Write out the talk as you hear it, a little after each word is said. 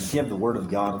If you have the Word of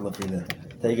God, I'd love for you to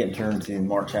take it and turn to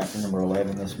Mark chapter number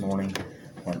 11 this morning.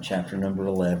 Mark chapter number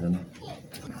 11.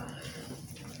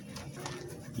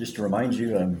 Just to remind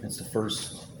you, it's the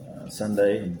first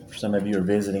Sunday, and for some of you who are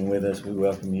visiting with us, we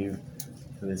welcome you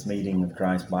to this meeting with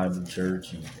Christ Bible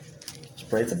Church. And just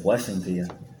pray it's a blessing to you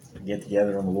to get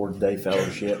together on the Lord's Day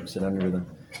fellowship, sit under the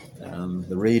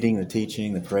reading, the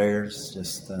teaching, the prayers,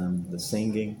 just the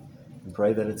singing, and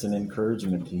pray that it's an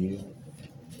encouragement to you.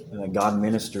 And that God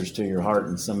ministers to your heart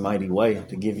in some mighty way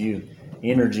to give you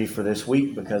energy for this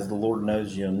week, because the Lord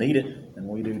knows you'll need it, and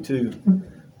we do too.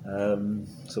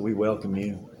 So we welcome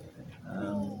you.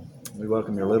 We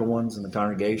welcome your little ones in the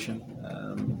congregation.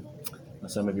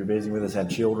 Some of you are busy with us, have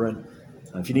children.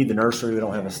 If you need the nursery, we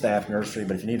don't have a staff nursery,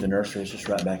 but if you need the nursery, it's just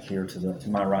right back here to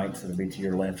my right, so it'll be to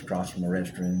your left across from the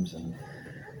restrooms.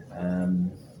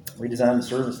 And we designed the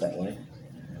service that way.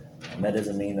 And that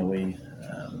doesn't mean that we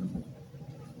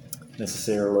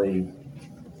necessarily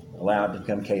allow it to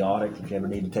become chaotic. If you ever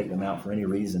need to take them out for any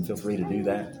reason, feel free to do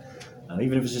that.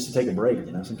 Even if it's just to take a break.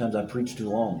 Sometimes I preach too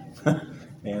long,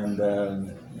 and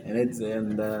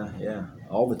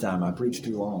all the time I preach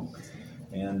too long,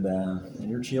 and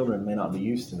your children may not be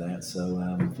used to that.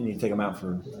 So if you need to take them out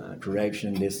for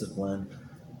correction, discipline,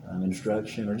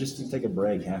 instruction, or just to take a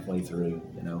break halfway through,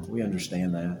 we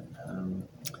understand that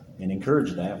and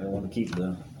encourage that. We want to keep we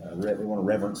want to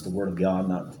reverence the Word of God,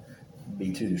 not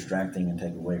be too distracting and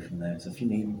take away from that. So if you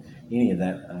need any of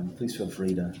that, please feel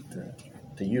free to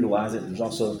utilize it. There's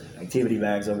also activity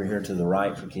bags over here to the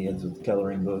right for kids with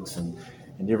coloring books and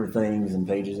different things and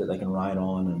pages that they can write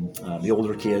on. And the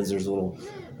older kids, there's little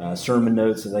sermon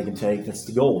notes that they can take. That's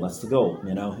the goal.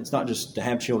 It's not just to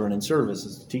have children in service.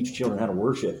 It's to teach children how to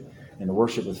worship and to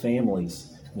worship with families.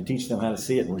 And teach them how to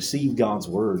see it and receive God's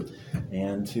word,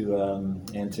 and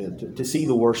to see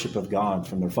the worship of God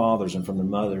from their fathers and from their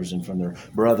mothers and from their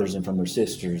brothers and from their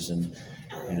sisters. And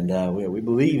we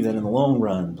believe that in the long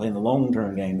run, playing the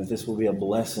long-term game, that this will be a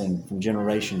blessing from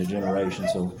generation to generation.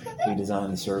 So we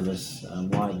designed the service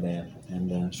like that.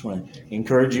 And I just want to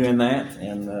encourage you in that,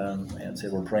 and say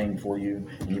we're praying for you,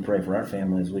 and you pray for our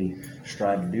family as we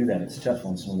strive to do that. It's tough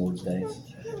on some Lord's days.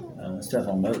 It's tough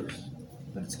on most,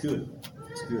 but it's good.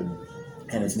 It's good,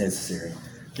 and it's necessary,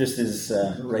 just as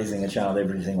raising a child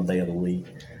every single day of the week.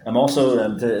 I'm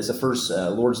also, it's the first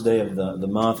Lord's Day of the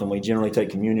month, and we generally take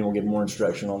communion. We'll give more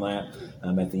instruction on that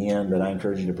at the end, but I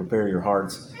encourage you to prepare your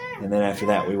hearts. And then after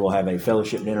that, we will have a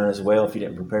fellowship dinner as well. If you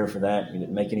didn't prepare for that, you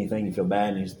didn't make anything, you feel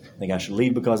bad, and you think I should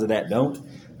leave because of that, don't.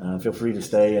 Feel free to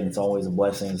stay, and it's always a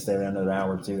blessing to stay around another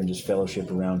hour or two and just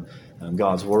fellowship around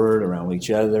God's Word, around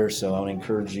each other. So I want to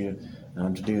encourage you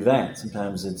to do that.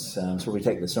 Sometimes it's where we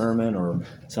take the sermon or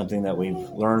something that we've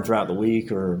learned throughout the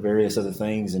week or various other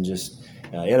things and just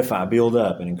edify, build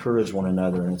up, and encourage one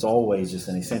another. And it's always just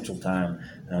an essential time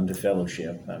to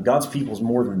fellowship. God's people is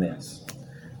more than this.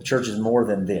 The church is more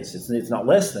than this. It's not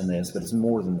less than this, but it's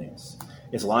more than this.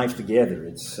 It's life together.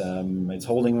 It's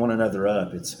holding one another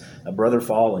up. It's a brother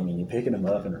falling and you picking him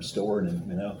up and restoring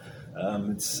him.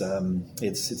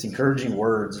 It's encouraging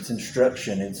words. It's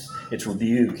instruction. It's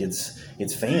rebuke.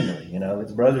 It's family.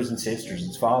 It's brothers and sisters.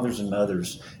 It's fathers and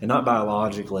mothers, and not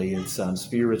biologically. It's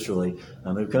spiritually,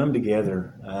 who come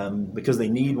together because they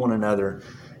need one another,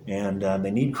 and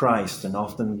they need Christ. And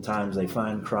oftentimes they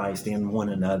find Christ in one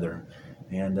another.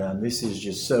 And this is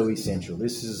just so essential.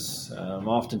 This is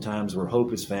oftentimes where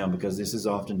hope is found, because this is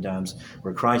oftentimes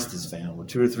where Christ is found. Where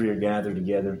two or three are gathered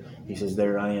together, he says,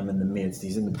 there I am in the midst.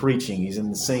 He's in the preaching. He's in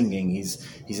the singing. He's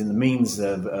in the means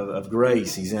of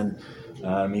grace. He's in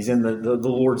the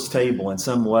Lord's table in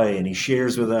some way, and he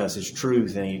shares with us his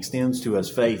truth, and he extends to us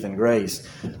faith and grace,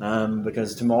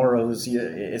 because tomorrow it's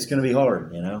going to be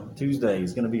hard. Tuesday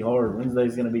is going to be hard. Wednesday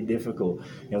is going to be difficult.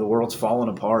 The world's falling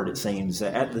apart, it seems,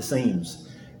 at the seams,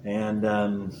 and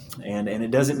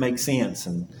it doesn't make sense.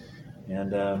 And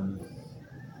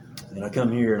I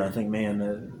come here and I think,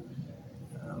 man,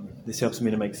 this helps me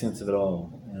to make sense of it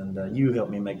all, and you help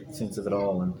me make sense of it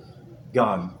all, and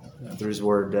God, through his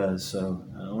word, does. So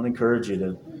I want to encourage you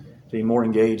to be more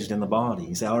engaged in the body.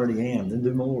 He said, I already am, then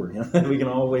do more. We can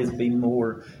always be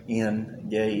more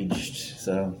engaged.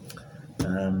 So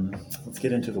let's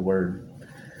get into the word.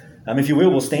 If you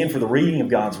will, we'll stand for the reading of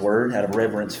God's word out of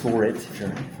reverence for it,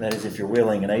 if you're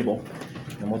willing and able.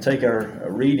 And we'll take our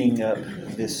reading up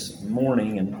this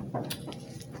morning in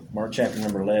Mark chapter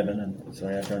number 11.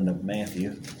 I turned to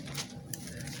Matthew.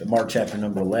 But Mark chapter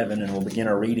number 11, and we'll begin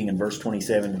our reading in verse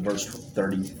 27 to verse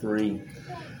 33.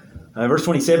 Verse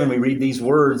 27, we read these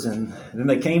words, and then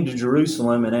they came to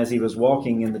Jerusalem, and as he was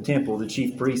walking in the temple, the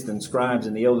chief priests and scribes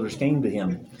and the elders came to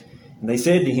him. And they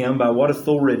said to him, by what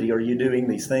authority are you doing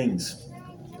these things?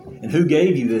 And who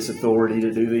gave you this authority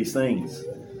to do these things?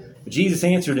 But Jesus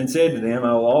answered and said to them,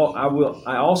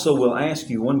 I also will ask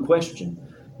you one question,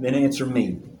 then answer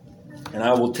me. And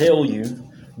I will tell you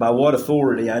by what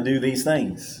authority I do these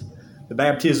things. The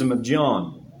baptism of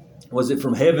John, was it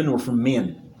from heaven or from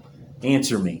men?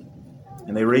 Answer me.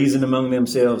 And they reasoned among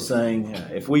themselves, saying,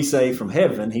 if we say from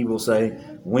heaven, he will say,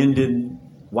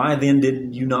 why then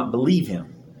did you not believe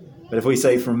him? But if we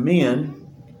say from men,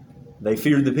 they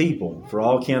feared the people, for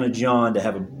all counted John to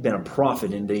have been a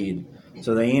prophet indeed.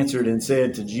 So they answered and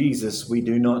said to Jesus, we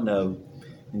do not know.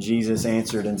 And Jesus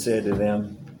answered and said to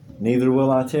them, neither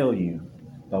will I tell you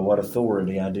by what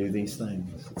authority I do these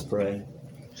things. Let's pray.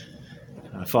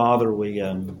 Father,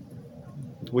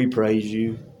 we praise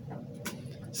you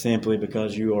simply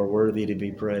because you are worthy to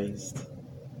be praised.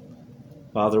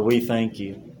 Father, we thank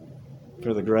you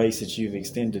for the grace that you've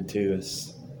extended to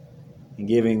us in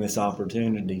giving this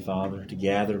opportunity, Father, to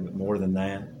gather, but more than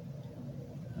that,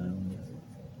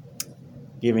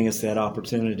 giving us that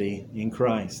opportunity in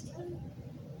Christ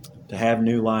to have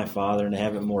new life, Father, and to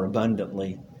have it more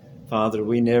abundantly. Father,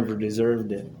 we never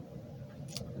deserved it.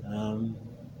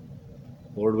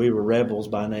 Lord, we were rebels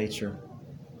by nature,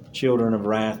 children of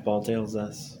wrath, Paul tells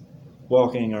us,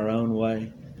 walking our own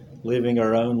way, living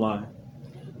our own life,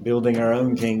 building our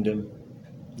own kingdom,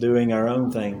 doing our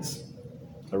own things,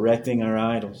 erecting our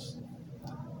idols.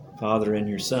 Father, in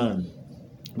your Son,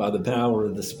 by the power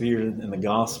of the Spirit and the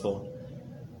gospel,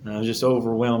 just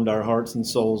overwhelmed our hearts and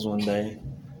souls one day.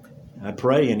 I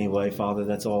pray anyway, Father,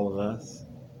 that's all of us.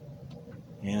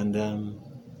 And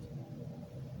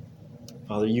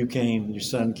Father, you came, your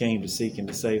Son came to seek and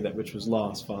to save that which was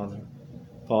lost, Father.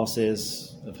 Paul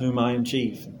says, of whom I am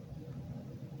chief.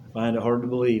 I find it hard to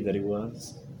believe that he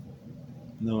was,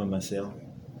 knowing myself.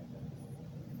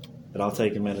 But I'll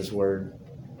take him at his word.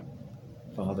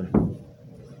 Father,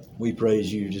 we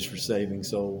praise you just for saving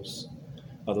souls.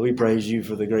 Father, we praise you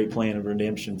for the great plan of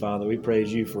redemption, Father. We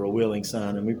praise you for a willing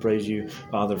Son, and we praise you,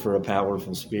 Father, for a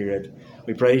powerful Spirit.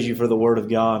 We praise you for the Word of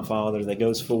God, Father, that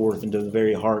goes forth into the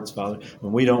very hearts, Father.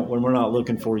 When we're not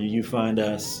looking for you, you find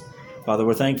us. Father,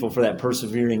 we're thankful for that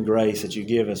persevering grace that you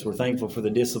give us. We're thankful for the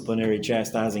disciplinary,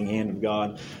 chastising hand of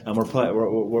God. And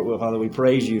Father, we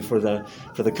praise you for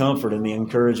the comfort and the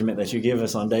encouragement that you give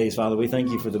us on days. Father, we thank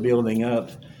you for the building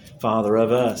up, Father,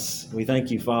 of us. We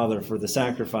thank you, Father, for the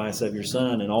sacrifice of your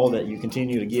Son and all that you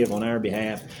continue to give on our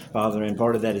behalf, Father. And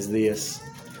part of that is this.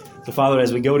 So, Father,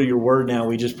 as we go to your word now,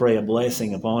 we just pray a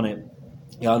blessing upon it.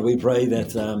 God, we pray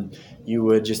that you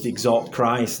would just exalt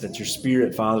Christ, that your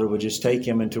Spirit, Father, would just take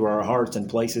him into our hearts and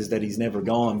places that he's never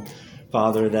gone.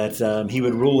 Father, that he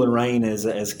would rule and reign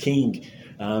as King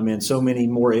in so many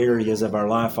more areas of our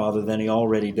life, Father, than he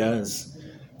already does.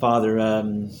 Father,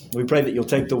 we pray that you'll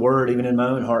take the word even in my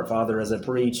own heart, Father, as I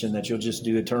preach, and that you'll just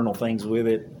do eternal things with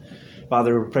it.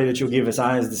 Father, we pray that you'll give us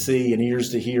eyes to see and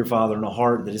ears to hear, Father, and a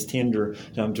heart that is tender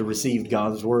to receive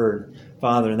God's word,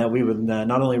 Father, and that we would not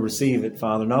only receive it,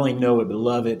 Father, not only know it, but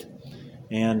love it.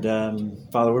 And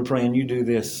Father, we're praying you do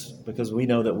this because we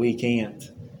know that we can't.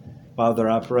 Father,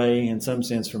 I pray in some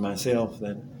sense for myself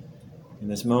that in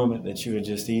this moment that you would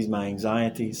just ease my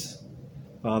anxieties.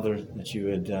 Father, that you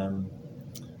would,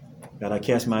 God, I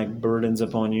cast my burdens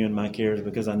upon you and my cares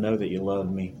because I know that you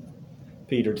love me.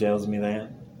 Peter tells me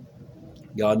that.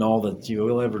 God, and all that you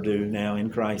will ever do now in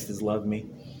Christ is love me.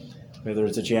 Whether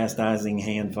it's a chastising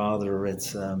hand, Father, or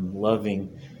it's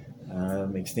loving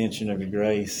extension of your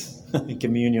grace,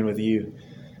 communion with you.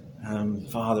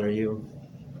 Father, you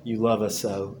love us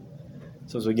so.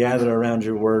 So as we gather around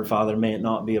your word, Father, may it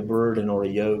not be a burden or a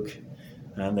yoke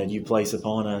that you place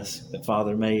upon us. But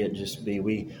Father, may it just be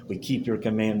we keep your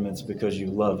commandments because you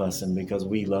love us and because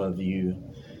we love you.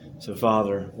 So,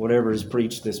 Father, whatever is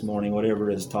preached this morning, whatever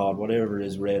is taught, whatever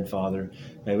is read, Father,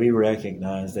 may we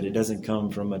recognize that it doesn't come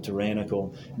from a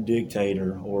tyrannical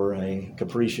dictator or a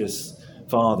capricious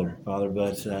father, Father,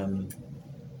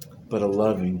 but a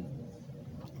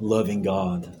loving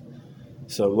God.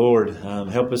 So, Lord,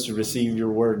 help us to receive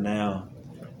your word now.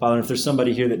 Father, if there's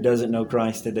somebody here that doesn't know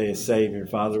Christ today as Savior,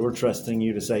 Father, we're trusting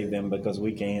you to save them because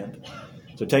we can't.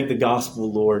 So take the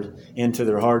gospel, Lord, into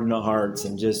their hardened hearts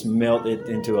and just melt it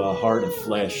into a heart of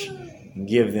flesh and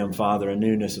give them, Father, a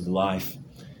newness of life.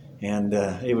 And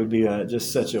it would be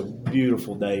just such a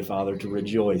beautiful day, Father, to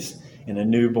rejoice in a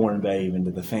newborn babe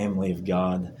into the family of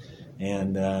God.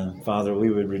 And, Father, we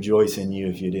would rejoice in you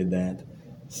if you did that.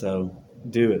 So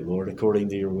do it, Lord, according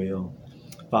to your will.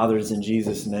 Father, it's in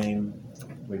Jesus' name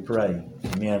we pray.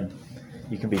 Amen.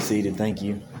 You can be seated. Thank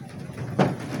you.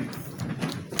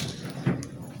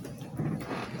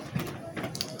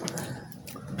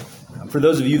 For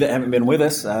those of you that haven't been with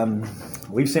us,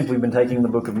 we've simply been taking the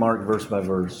book of Mark verse by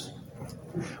verse.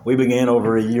 We began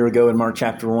over a year ago in Mark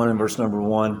chapter 1 and verse number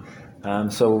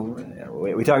 1. So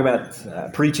we talk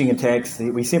about preaching a text.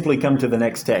 We simply come to the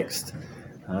next text.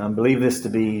 Believe this to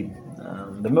be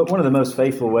one of the most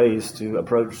faithful ways to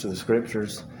approach the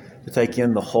Scriptures, to take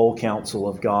in the whole counsel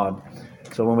of God.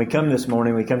 So when we come this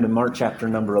morning, we come to Mark chapter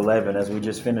number 11, as we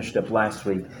just finished up last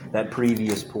week, that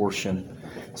previous portion.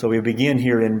 So we begin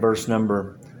here in verse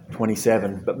number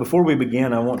 27. But before we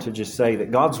begin, I want to just say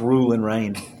that God's rule and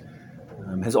reign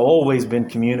has always been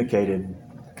communicated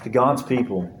to God's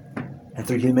people and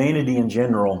through humanity in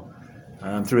general,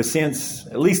 through a sense,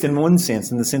 at least in one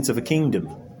sense, in the sense of a kingdom.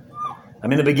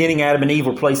 In the beginning, Adam and Eve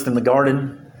were placed in the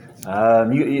garden.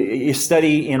 You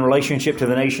study in relationship to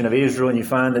the nation of Israel, and you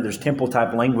find that there's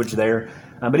temple-type language there.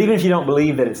 But even if you don't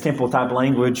believe that it's temple-type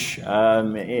language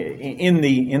in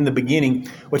the beginning,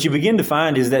 what you begin to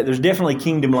find is that there's definitely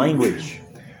kingdom language.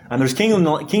 And there's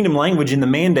kingdom language in the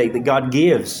mandate that God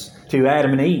gives to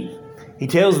Adam and Eve. He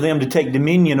tells them to take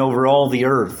dominion over all the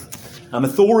earth.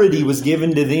 Authority was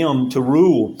given to them to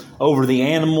rule over the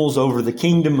animals, over the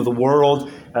kingdom of the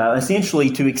world,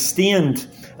 essentially to extend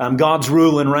God's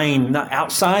rule and reign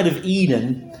outside of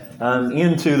Eden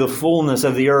into the fullness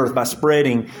of the earth by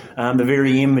spreading the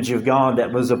very image of God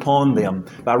that was upon them,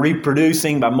 by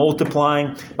reproducing, by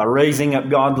multiplying, by raising up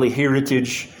godly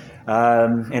heritage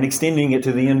and extending it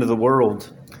to the end of the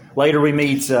world. Later we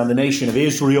meet the nation of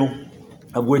Israel,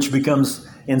 of which becomes,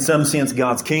 in some sense,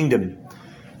 God's kingdom.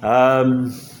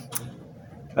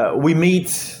 We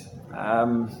meet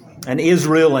an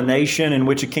Israel, a nation in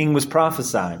which a king was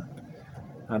prophesied.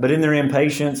 But in their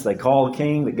impatience, they called a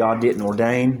king that God didn't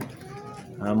ordain.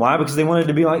 Why? Because they wanted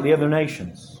to be like the other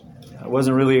nations. It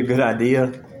wasn't really a good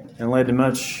idea and led to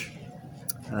much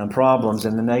problems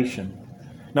in the nation.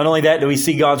 Not only that do we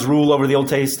see God's rule over the Old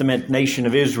Testament nation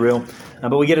of Israel,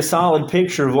 but we get a solid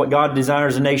picture of what God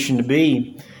desires a nation to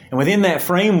be. And within that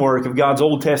framework of God's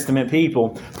Old Testament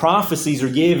people, prophecies are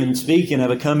given speaking of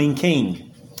a coming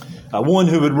king, one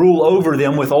who would rule over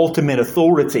them with ultimate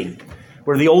authority.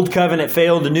 Where the old covenant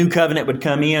failed, the new covenant would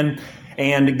come in,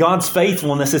 and God's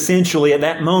faithfulness essentially at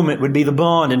that moment would be the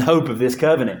bond and hope of this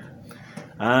covenant.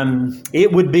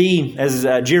 It would be, as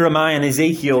Jeremiah and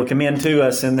Ezekiel commend to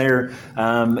us in their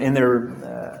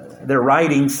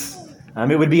writings,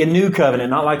 it would be a new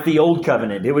covenant, not like the old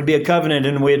covenant. It would be a covenant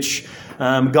in which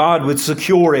God would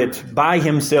secure it by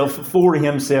Himself,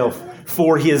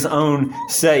 for His own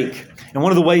sake. And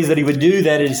one of the ways that He would do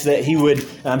that is that He would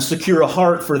secure a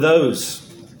heart for those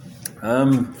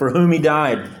for whom He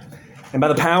died. And by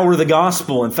the power of the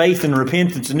gospel and faith and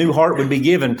repentance, a new heart would be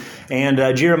given.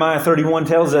 And Jeremiah 31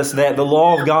 tells us that the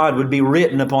law of God would be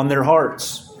written upon their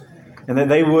hearts and that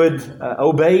they would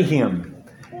obey Him.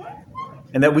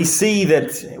 And that we see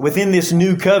that within this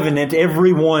new covenant,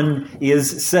 everyone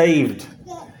is saved.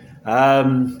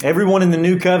 Everyone in the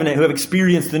new covenant who have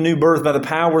experienced the new birth by the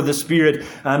power of the Spirit.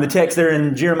 The text there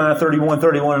in Jeremiah 31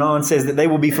 and on says that they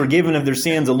will be forgiven of their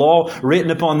sins, a law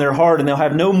written upon their heart, and they'll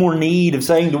have no more need of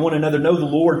saying to one another, know the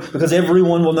Lord, because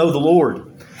everyone will know the Lord.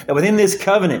 And within this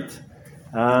covenant,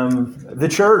 the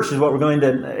church is what we're going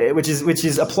to, which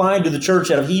is applied to the church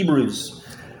out of Hebrews,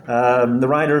 the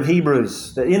writer of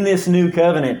Hebrews, that in this new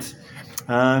covenant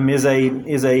is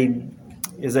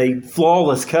a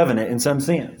flawless covenant in some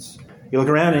sense. You look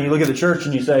around and you look at the church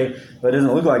and you say, well, it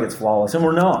doesn't look like it's flawless, and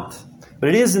we're not. But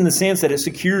it is in the sense that it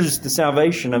secures the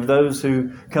salvation of those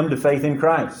who come to faith in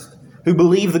Christ, who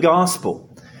believe the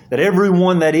gospel. That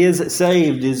everyone that is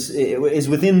saved is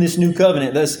within this new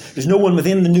covenant. Thus, there's no one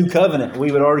within the new covenant, we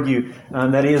would argue,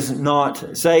 that is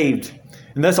not saved.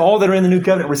 And thus all that are in the new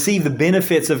covenant receive the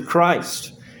benefits of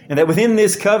Christ. And that within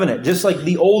this covenant, just like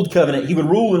the old covenant, He would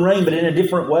rule and reign, but in a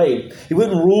different way. He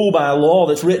wouldn't rule by a law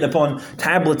that's written upon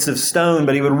tablets of stone,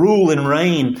 but He would rule and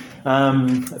reign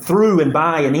through and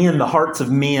by and in the hearts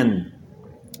of men.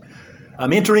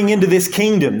 Entering into this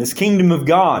kingdom of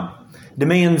God,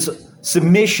 demands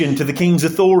submission to the king's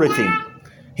authority.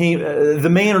 The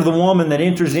man or the woman that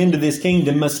enters into this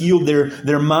kingdom must yield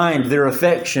their mind, their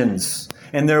affections,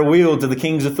 and their will to the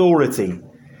king's authority.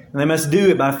 And they must do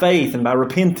it by faith and by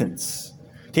repentance.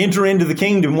 To enter into the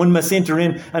kingdom, one must enter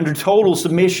in under total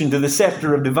submission to the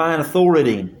scepter of divine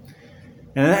authority. And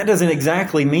that doesn't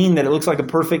exactly mean that it looks like a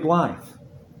perfect life.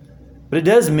 But it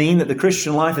does mean that the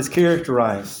Christian life is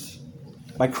characterized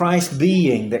by Christ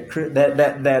being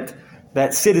that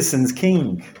citizen's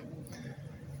king.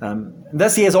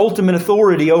 Thus He has ultimate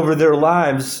authority over their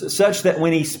lives, such that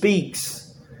when He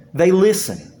speaks, they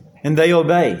listen and they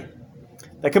obey.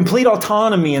 That complete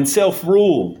autonomy and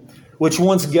self-rule which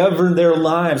once governed their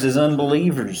lives as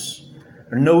unbelievers,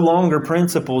 are no longer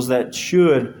principles that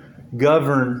should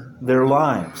govern their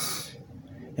lives.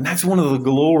 And that's one of the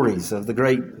glories of the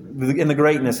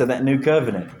greatness of that new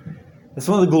covenant. It's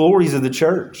one of the glories of the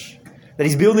church. That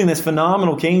He's building this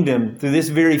phenomenal kingdom through this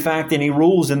very fact, and He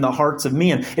rules in the hearts of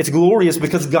men. It's glorious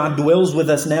because God dwells with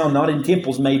us now, not in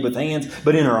temples made with hands,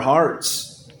 but in our hearts.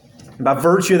 And by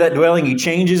virtue of that dwelling, He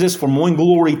changes us from one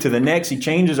glory to the next. He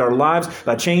changes our lives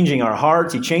by changing our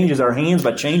hearts. He changes our hands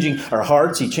by changing our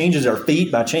hearts. He changes our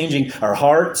feet by changing our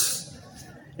hearts.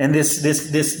 And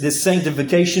this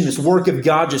sanctification, this work of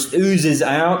God just oozes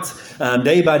out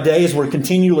day by day as we're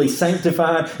continually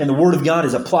sanctified and the Word of God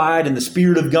is applied and the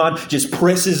Spirit of God just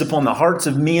presses upon the hearts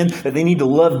of men that they need to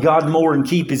love God more and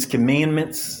keep His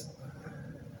commandments.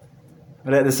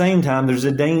 But at the same time, there's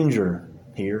a danger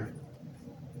here.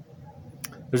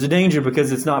 There's a danger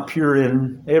because it's not pure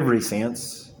in every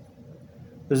sense.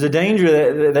 There's a danger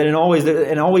that it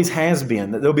always has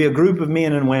been, that there'll be a group of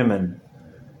men and women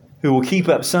who will keep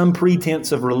up some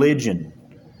pretense of religion,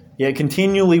 yet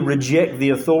continually reject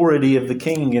the authority of the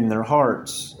King in their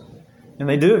hearts. And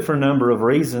they do it for a number of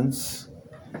reasons.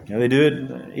 They do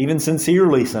it even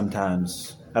sincerely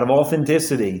sometimes, out of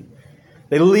authenticity.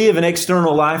 They live an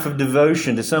external life of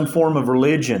devotion to some form of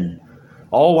religion,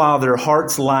 all while their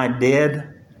hearts lie dead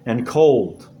and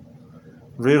cold,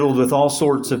 riddled with all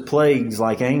sorts of plagues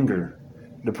like anger,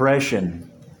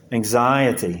 depression,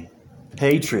 anxiety,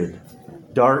 hatred,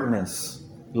 darkness,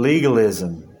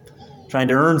 legalism, trying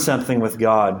to earn something with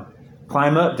God,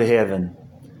 climb up to heaven.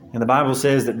 And the Bible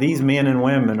says that these men and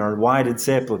women are whited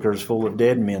sepulchres full of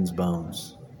dead men's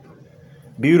bones.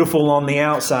 Beautiful on the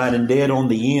outside and dead on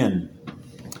the in.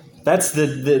 That's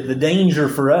the danger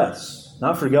for us,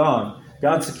 not for God.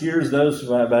 God secures those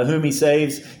by whom He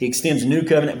saves. He extends new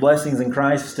covenant blessings in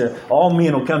Christ to all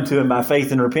men will come to Him by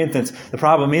faith and repentance. The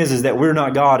problem is that we're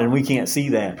not God and we can't see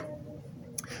that.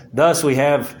 Thus, we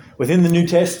have within the New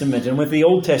Testament and with the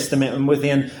Old Testament and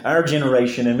within our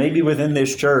generation and maybe within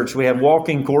this church, we have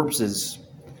walking corpses.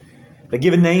 They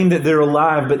give a name that they're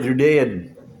alive, but they're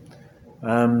dead.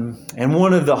 And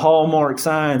one of the hallmark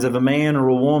signs of a man or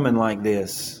a woman like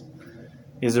this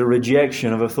is a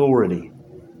rejection of authority.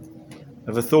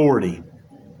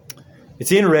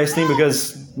 It's interesting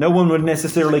because no one would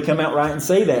necessarily come out right and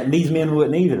say that, and these men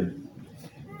wouldn't either.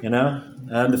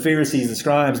 The Pharisees, the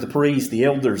scribes, the priests, the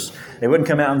elders, they wouldn't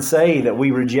come out and say that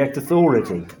we reject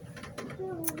authority.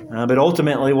 But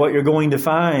ultimately what you're going to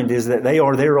find is that they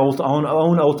are their own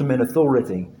ultimate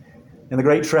authority. And the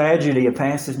great tragedy of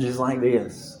passages like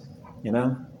this,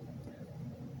 And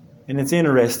it's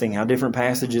interesting how different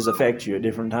passages affect you at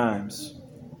different times.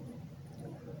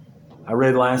 I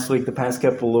read last week, the past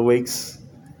couple of weeks,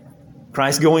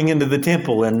 Christ going into the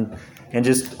temple and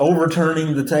just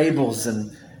overturning the tables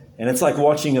and it's like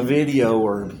watching a video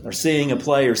or seeing a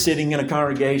play or sitting in a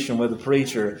congregation with a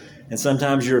preacher. And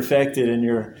sometimes you're affected and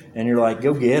you're like,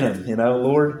 go get them,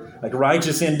 Lord, like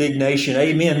righteous indignation.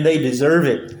 Amen. They deserve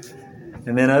it.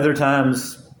 And then other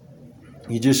times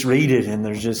you just read it and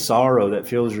there's just sorrow that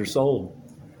fills your soul.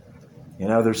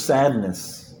 There's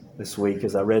sadness this week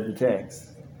as I read the text.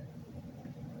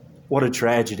 What a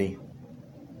tragedy.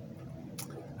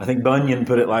 I think Bunyan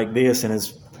put it like this in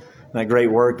that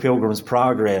great work, Pilgrim's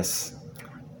Progress.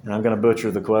 And I'm going to butcher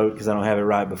the quote because I don't have it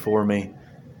right before me.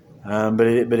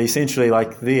 But essentially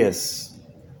like this,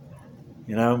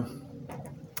 that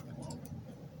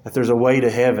there's a way to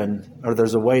heaven or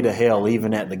there's a way to hell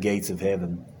even at the gates of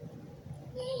heaven.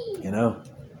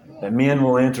 That men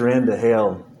will enter into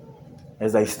hell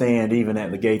as they stand even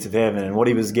at the gates of heaven. And what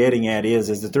he was getting at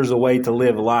is that there's a way to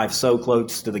live life so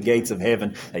close to the gates of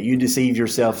heaven that you deceive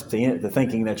yourself to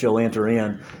thinking that you'll enter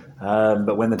in.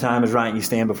 But when the time is right and you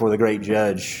stand before the great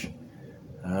judge,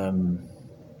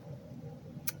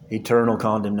 eternal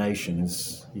condemnation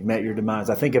is you've met your demise.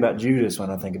 I think about Judas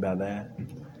when I think about that.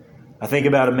 I think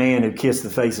about a man who kissed the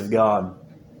face of God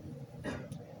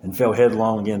and fell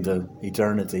headlong into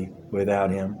eternity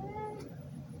without Him.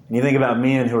 And you think about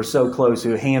men who are so close,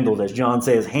 who handled, as John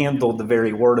says, handled the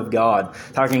very Word of God,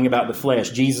 talking about the flesh,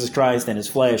 Jesus Christ and His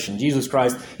flesh, and Jesus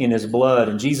Christ in His blood,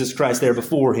 and Jesus Christ there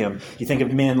before Him. You think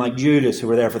of men like Judas, who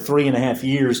were there for 3.5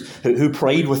 years, who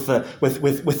prayed with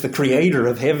the Creator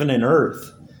of heaven and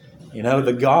earth.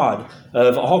 The God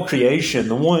of all creation,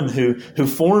 the one who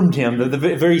formed him, the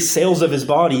very cells of his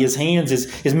body, his hands,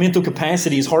 his mental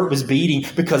capacity, his heart was beating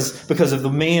because of the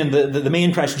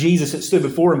man Christ Jesus that stood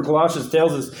before him. Colossians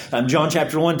tells us, John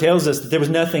chapter 1 tells us that there was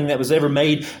nothing that was ever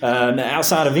made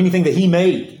outside of anything that He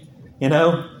made.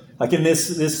 Like in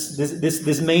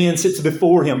this man sits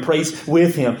before him, prays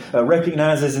with him,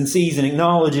 recognizes and sees and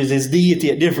acknowledges his deity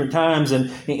at different times,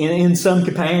 and in some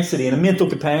capacity, in a mental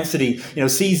capacity,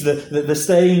 sees the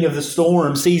staying of the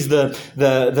storm, sees the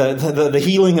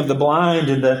healing of the blind,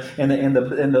 and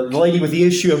the lady with the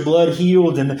issue of blood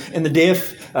healed, and the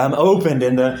deaf opened,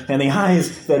 and the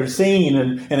eyes that are seen,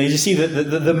 and they just see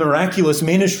the miraculous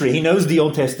ministry. He knows the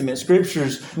Old Testament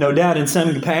scriptures, no doubt, in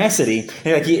some capacity,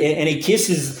 and he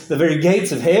kisses the very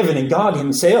gates of heaven and God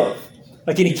Himself.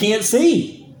 And he can't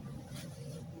see.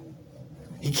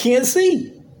 He can't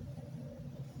see.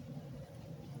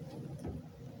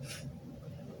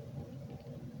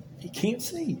 He can't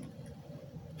see.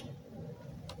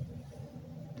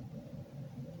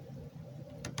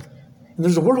 And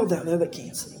there's a world out there that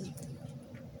can't see.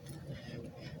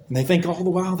 And they think all the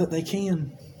while that they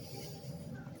can.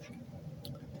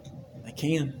 They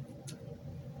can.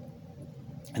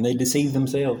 And they deceive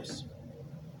themselves.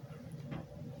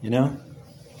 And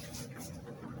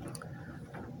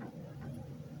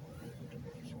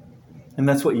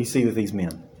that's what you see with these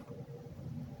men.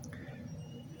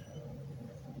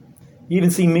 You even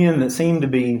see men that seem to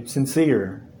be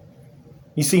sincere.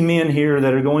 You see men here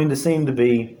that are going to seem to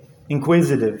be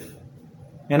inquisitive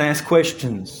and ask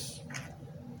questions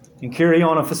and carry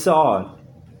on a facade.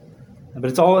 But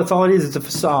it's all it is. It's a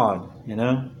facade,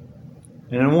 And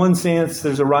in one sense,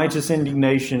 there's a righteous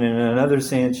indignation, and in another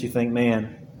sense, you think,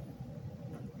 man,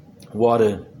 what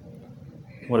a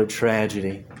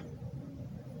tragedy.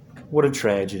 What a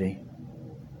tragedy.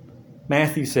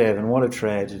 Matthew 7, what a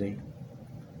tragedy.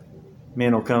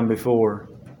 Men will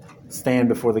stand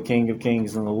before the King of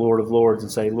Kings and the Lord of Lords and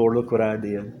say, Lord, look what I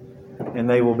did. And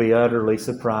they will be utterly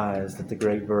surprised at the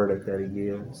great verdict that He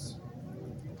gives.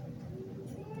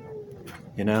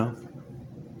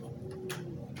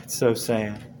 It's so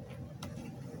sad.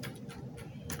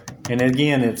 And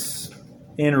again, it's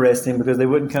interesting because they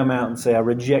wouldn't come out and say, I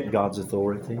reject God's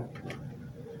authority.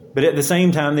 But at the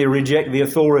same time, they reject the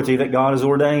authority that God has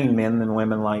ordained men and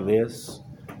women like this.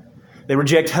 They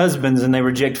reject husbands and they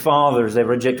reject fathers. They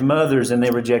reject mothers and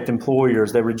they reject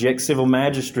employers. They reject civil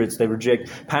magistrates. They reject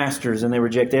pastors and they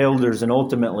reject elders. And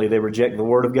ultimately, they reject the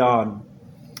Word of God.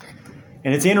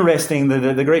 And it's interesting,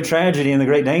 the great tragedy and the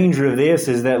great danger of this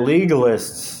is that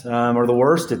legalists are the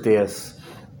worst at this,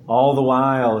 all the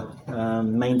while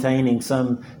maintaining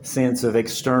some sense of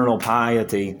external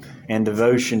piety and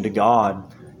devotion to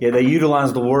God. Yet they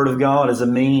utilize the Word of God as a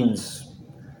means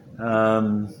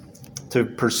to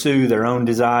pursue their own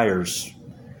desires.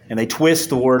 And they twist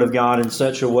the Word of God in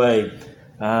such a way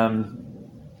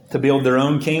to build their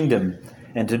own kingdom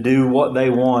and to do what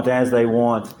they want as they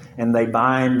want. And they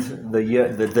bind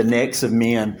the necks of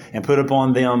men and put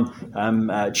upon them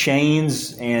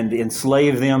chains and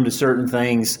enslave them to certain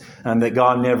things that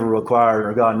God never required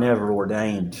or God never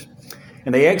ordained.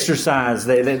 And they exercise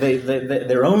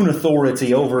their own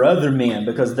authority over other men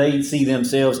because they see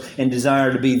themselves and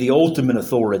desire to be the ultimate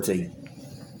authority.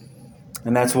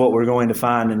 And that's what we're going to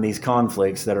find in these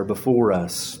conflicts that are before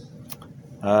us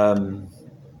in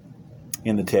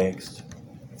the text.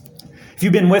 If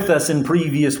you've been with us in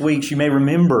previous weeks, you may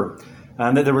remember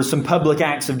that there were some public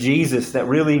acts of Jesus that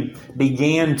really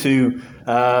began to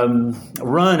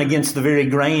run against the very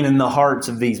grain in the hearts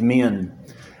of these men.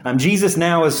 Jesus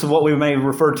now is what we may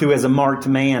refer to as a marked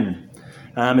man.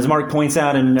 As Mark points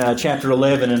out in chapter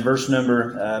 11 and verse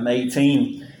number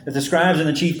 18, that the scribes and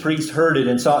the chief priests heard it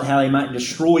and sought how they might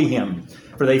destroy him,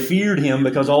 for they feared him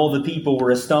because all the people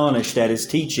were astonished at his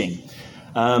teaching.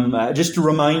 Just to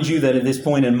remind you that at this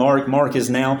point in Mark is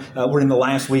now, we're in the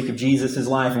last week of Jesus'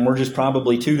 life, and we're just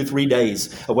probably 2 to 3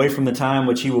 days away from the time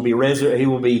which he will be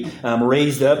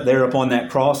raised up there upon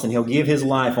that cross, and he'll give his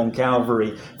life on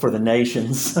Calvary for the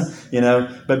nations,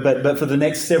 But for the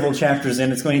next several chapters,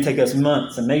 and it's going to take us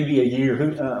months and maybe a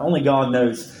year. Only God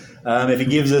knows. If He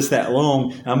gives us that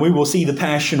long, we will see the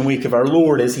Passion Week of our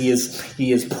Lord as He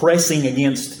is pressing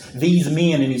against these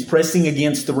men, and He's pressing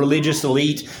against the religious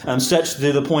elite, such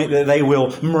to the point that they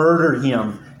will murder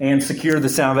Him and secure the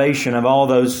salvation of all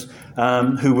those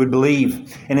who would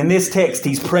believe. And in this text,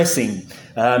 He's pressing.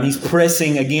 He's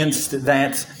pressing against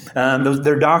that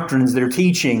their doctrines, their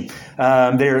teaching,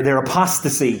 their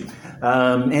apostasy,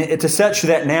 to such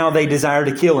that now they desire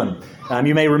to kill Him.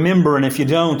 You may remember, and if you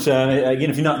don't, again,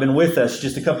 if you've not been with us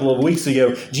just a couple of weeks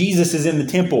ago, Jesus is in the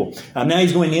temple. Now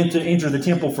He's going to enter the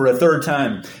temple for a third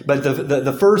time. But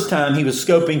the first time He was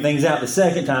scoping things out. The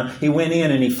second time He went in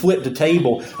and He flipped a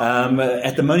table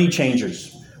at the money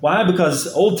changers, Why? Because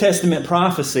Old Testament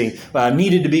prophecy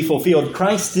needed to be fulfilled.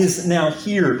 Christ is now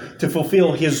here to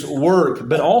fulfill His work,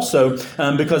 but also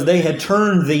because they had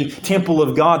turned the temple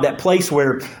of God, that place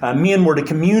where men were to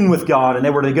commune with God and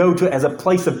they were to go to as a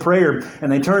place of prayer,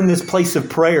 and they turned this place of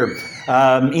prayer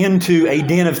into a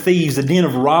den of thieves, a den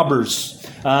of robbers.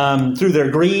 Through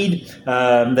their greed,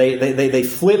 they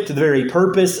flipped the very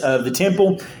purpose of the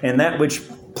temple and that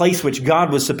place which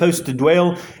God was supposed to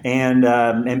dwell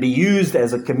and be used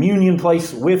as a communion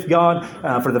place with God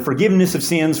for the forgiveness of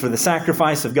sins, for the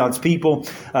sacrifice of God's people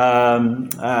on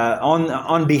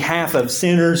behalf of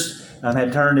sinners,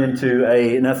 had turned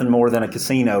into nothing more than a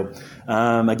casino,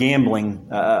 a gambling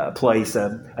place,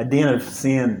 a den of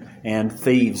sin and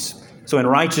thieves. So in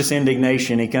righteous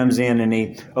indignation, he comes in and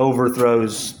he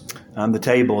overthrows the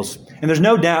tables. And there's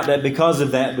no doubt that because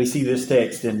of that, we see this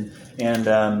text and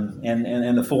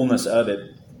the fullness of it.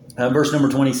 Verse number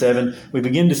 27, we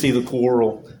begin to see the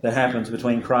quarrel that happens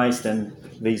between Christ and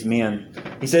these men.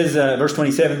 He says, verse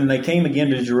 27, "And they came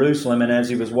again to Jerusalem, and as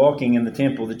he was walking in the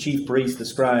temple, the chief priests, the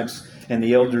scribes, and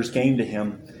the elders came to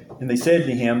him. And they said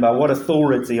to him, 'By what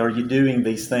authority are you doing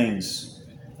these things?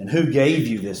 And who gave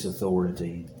you this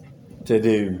authority to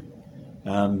do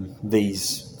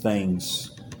these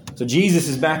things?'" So Jesus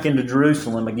is back into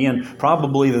Jerusalem again,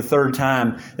 probably the third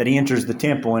time that he enters the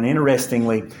temple. And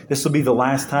interestingly, this will be the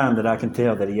last time that I can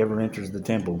tell that he ever enters the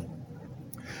temple.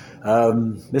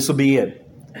 This will be it.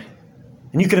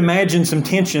 And you can imagine some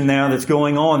tension now that's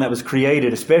going on that was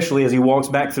created, especially as he walks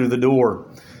back through the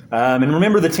door. And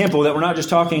remember the temple, that we're not just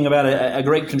talking about a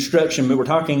great construction, but we're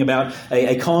talking about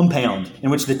a compound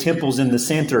in which the temple's in the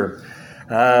center.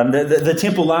 The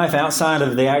temple life outside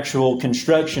of the actual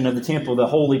construction of the temple, the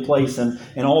holy place, and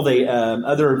all the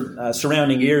other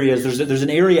surrounding areas, there's an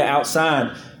area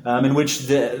outside in which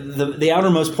the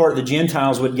outermost part, the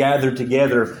Gentiles would gather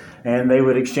together, and they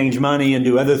would exchange money and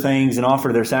do other things and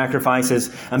offer their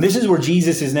sacrifices. And this is where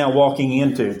Jesus is now walking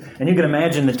into. And you can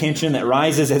imagine the tension that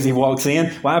rises as he walks in.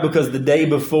 Why? Because the day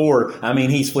before,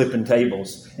 he's flipping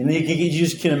tables. And you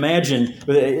just can imagine,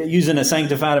 using a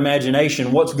sanctified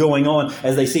imagination, what's going on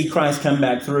as they see Christ come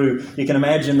back through. You can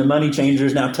imagine the money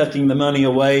changers now tucking the money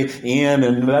away in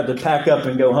and about to pack up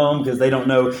and go home because they don't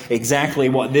know exactly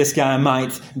what this guy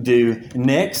might do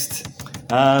next.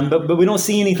 But we don't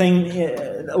see anything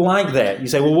like that. You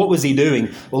say, well, what was he doing?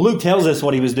 Well, Luke tells us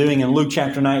what he was doing in Luke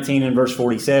chapter 19 and verse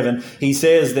 47. He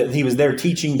says that he was there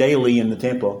teaching daily in the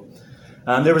temple.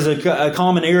 There was a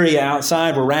common area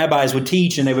outside where rabbis would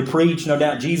teach and they would preach. No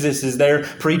doubt Jesus is there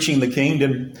preaching the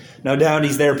kingdom. No doubt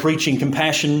he's there preaching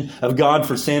compassion of God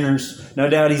for sinners. No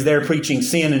doubt he's there preaching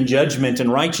sin and judgment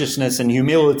and righteousness and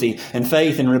humility and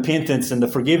faith and repentance and the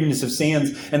forgiveness of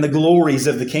sins and the glories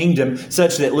of the kingdom,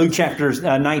 such that Luke chapter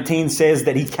 19 says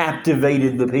that he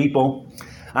captivated the people.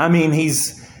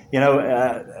 He's,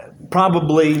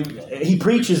 probably he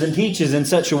preaches and teaches in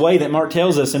such a way that Mark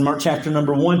tells us in Mark chapter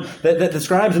number 1 that the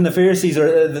scribes and the Pharisees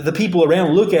or the people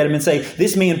around look at him and say,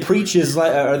 this man preaches,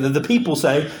 or the people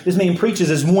say, this man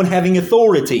preaches as one having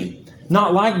authority,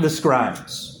 not like the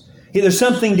scribes. There's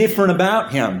something different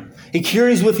about him. He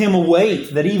carries with him a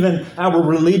weight that even our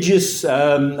religious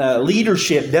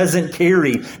leadership doesn't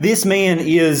carry. This man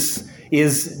is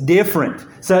different,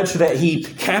 such that he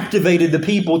captivated the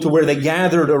people to where they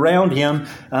gathered around him,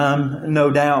 no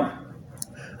doubt.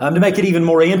 To make it even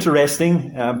more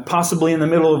interesting, possibly in the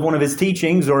middle of one of his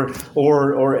teachings or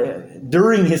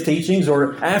during his teachings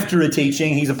or after a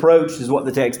teaching, he's approached, is what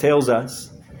the text tells us.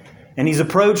 And he's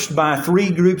approached by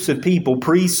 3 groups of people,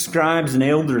 priests, scribes, and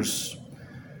elders.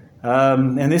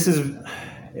 And this is,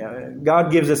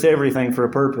 God gives us everything for a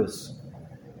purpose.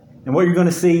 And what you're going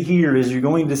to see here is you're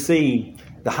going to see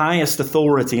the highest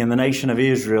authority in the nation of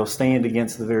Israel stand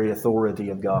against the very authority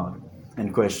of God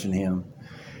and question Him.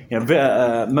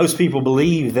 Most people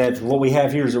believe that what we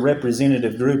have here is a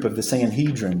representative group of the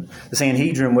Sanhedrin. The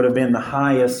Sanhedrin would have been the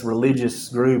highest religious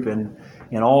group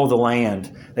in all the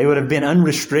land. They would have been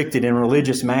unrestricted in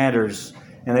religious matters,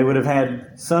 and they would have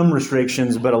had some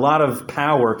restrictions, but a lot of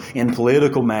power in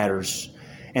political matters.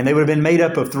 And they would have been made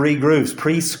up of 3 groups,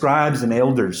 priests, scribes, and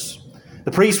elders.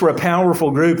 The priests were a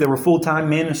powerful group. They were full-time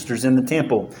ministers in the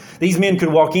temple. These men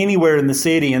could walk anywhere in the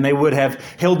city and they would have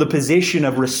held the position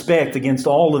of respect against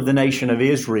all of the nation of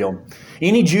Israel.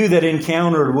 Any Jew that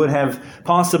encountered would have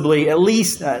possibly at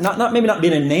least, maybe not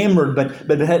been enamored, but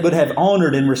would have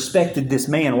honored and respected this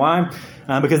man. Why?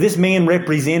 Because this man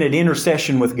represented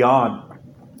intercession with God.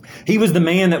 He was the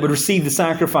man that would receive the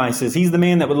sacrifices. He's the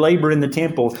man that would labor in the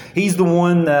temple. He's the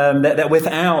one that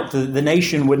without the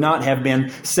nation would not have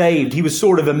been saved. He was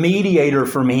sort of a mediator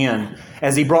for men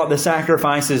as he brought the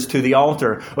sacrifices to the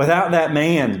altar. Without that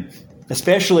man,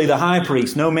 especially the high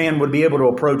priest, no man would be able to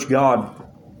approach God.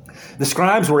 The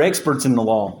scribes were experts in the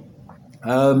law.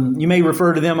 You may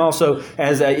refer to them also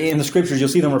as, in the Scriptures, you'll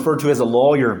see them referred to as a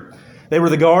lawyer. They were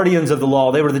the guardians of the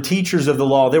law. They were the teachers of the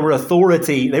law. They were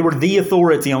authority. They were the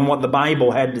authority on what the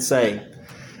Bible had to say.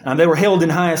 They were held in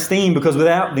high esteem because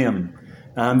without them,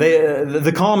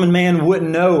 the common man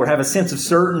wouldn't know or have a sense of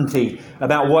certainty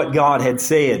about what God had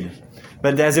said.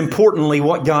 But as importantly,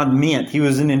 what God meant. He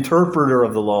was an interpreter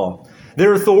of the law.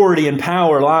 Their authority and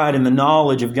power lied in the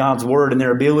knowledge of God's Word and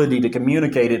their ability to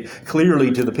communicate it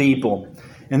clearly to the people.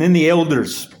 And then the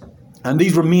elders. And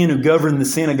these were men who governed the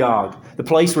synagogue, the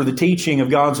place where the teaching of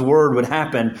God's Word would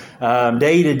happen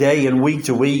day to day and week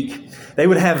to week. They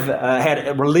would have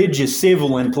had religious,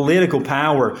 civil, and political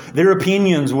power. Their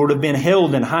opinions would have been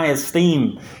held in high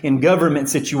esteem in government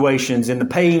situations, in the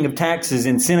paying of taxes,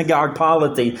 in synagogue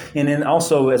polity, and in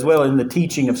also as well in the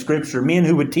teaching of Scripture. Men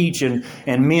who would teach and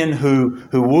men who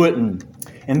wouldn't.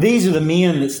 And these are the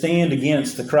men that stand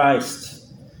against the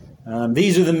Christ.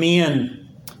 These are the men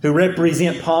who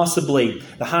represent possibly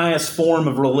the highest form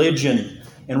of religion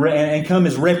and come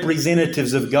as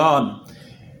representatives of God.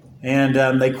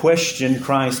 And they question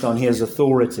Christ on His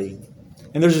authority.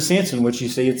 And there's a sense in which you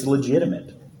see it's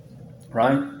legitimate,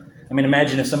 right? I mean,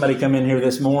 imagine if somebody come in here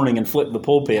this morning and flipped the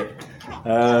pulpit,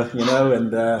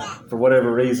 and for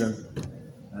whatever reason.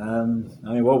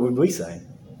 What would we say?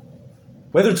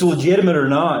 Whether it's legitimate or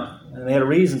not, and they had a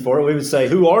reason for it, we would say,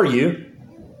 who are you?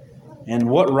 And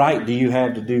what right do you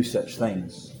have to do such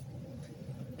things?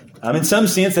 In some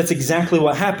sense, that's exactly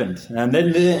what happened. And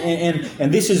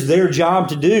this is their job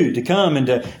to do, to come and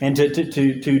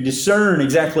to discern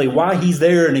exactly why He's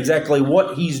there and exactly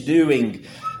what He's doing.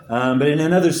 But in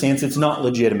another sense, it's not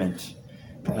legitimate.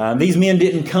 These men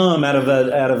didn't come out of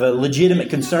a legitimate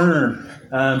concern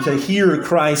to hear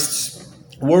Christ's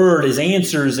Word, His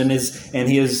answers, and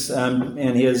His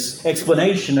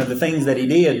explanation of the things that He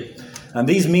did.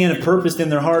 These men have purposed in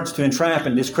their hearts to entrap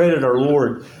and discredit our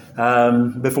Lord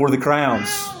before the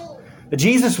crowds.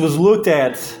 Jesus was looked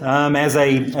at as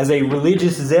a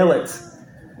religious zealot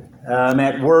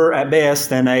at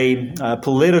best, and a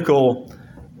political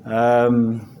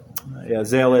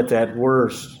zealot at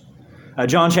worst.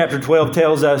 John chapter 12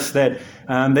 tells us that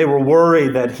they were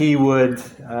worried that he would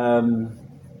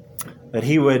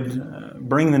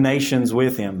bring the nations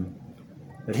with him,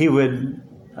 that he would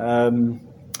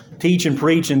teach and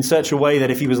preach in such a way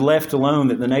that if he was left alone,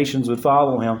 that the nations would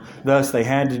follow him. Thus,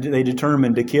 they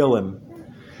determined to kill him.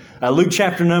 Luke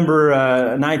chapter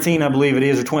number 19, I believe it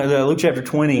is, or 20, Luke chapter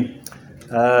 20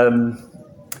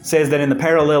 says that in the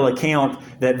parallel account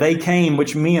that they came,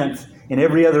 which meant in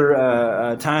every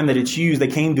other time that it's used, they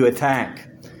came to attack.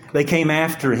 They came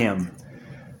after him.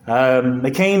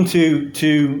 They came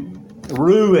to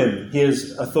ruin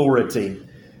his authority.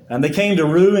 And they came to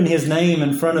ruin his name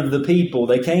in front of the people.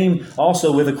 They came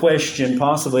also with a question,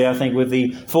 possibly, I think, with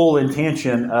the full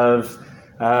intention of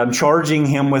charging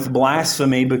him with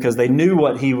blasphemy because they knew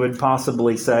what he would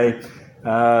possibly say.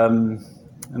 And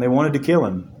they wanted to kill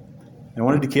him.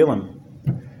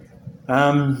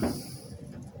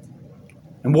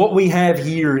 And what we have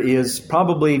here is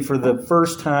probably for the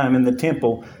first time in the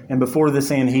temple and before the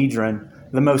Sanhedrin,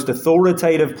 the most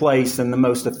authoritative place and the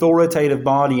most authoritative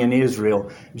body in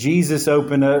Israel. Jesus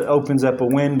opens up a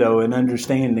window and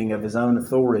understanding of His own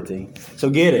authority. So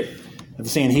get it. The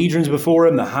Sanhedrin's before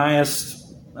Him, the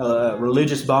highest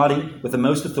religious body with the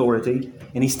most authority.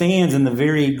 And He stands in the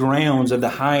very grounds of the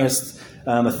highest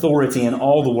authority in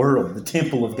all the world, the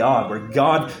temple of God, where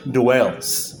God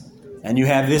dwells. And you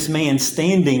have this man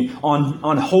standing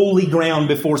on holy ground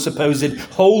before supposed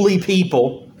holy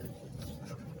people.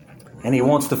 And he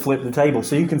wants to flip the table.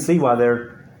 So you can see why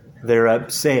they're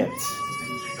upset.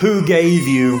 Who gave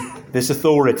you this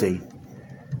authority?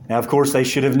 Now, of course, they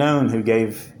should have known who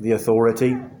gave the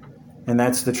authority. And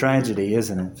that's the tragedy,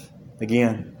 isn't it?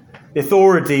 Again, the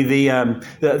authority,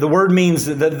 the word means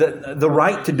the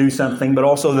right to do something, but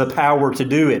also the power to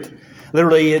do it.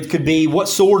 Literally, it could be, what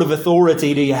sort of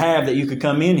authority do you have that you could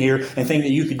come in here and think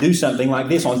that you could do something like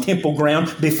this on temple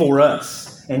ground before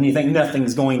us? And you think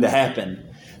nothing's going to happen.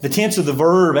 The tense of the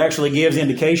verb actually gives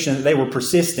indication that they were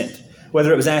persistent.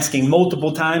 Whether it was asking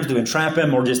multiple times to entrap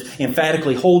him or just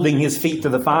emphatically holding his feet to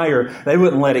the fire, they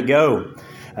wouldn't let it go.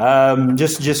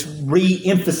 just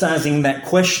re-emphasizing that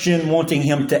question, wanting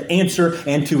him to answer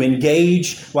and to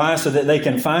engage. Why? So that they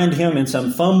can find him in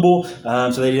some fumble,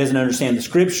 so that he doesn't understand the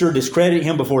Scripture, discredit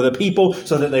him before the people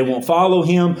so that they won't follow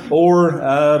him,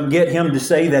 or get him to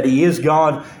say that he is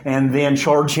God and then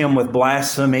charge him with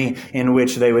blasphemy, in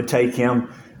which they would take him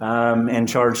and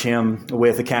charge him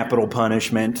with a capital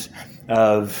punishment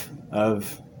of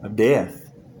death.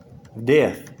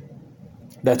 Death.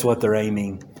 That's what they're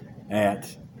aiming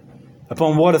at.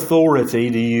 Upon what authority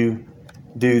do you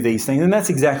do these things? And that's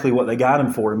exactly what they got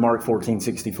him for in Mark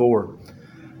 14:64.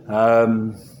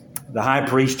 The high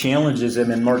priest challenges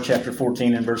him in Mark chapter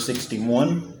 14 and verse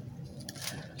 61.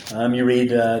 You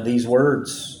read these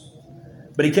words.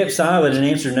 But he kept silent and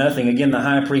answered nothing. Again, the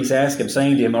high priest asked him,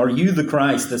 saying to him, "Are you the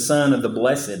Christ, the Son of the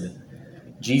Blessed?"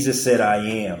 Jesus said, "I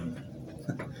am.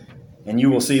 And you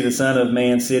will see the Son of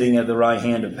Man sitting at the right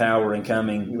hand of power and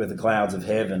coming with the clouds of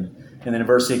heaven." And then in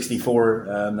verse 64,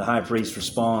 the high priest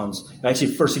responds.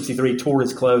 Actually, verse 63, tore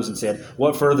his clothes and said,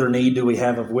 "What further need do we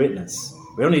have of witness?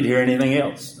 We don't need to hear anything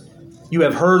else. You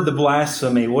have heard the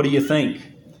blasphemy. What do you think?"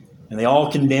 And they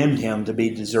all condemned him to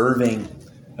be deserving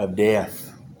of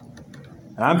death.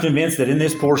 And I'm convinced that in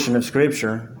this portion of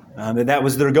Scripture, that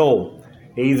was their goal.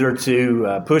 Either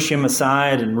to push him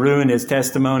aside and ruin his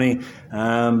testimony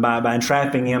by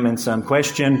entrapping him in some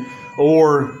question,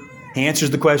 or he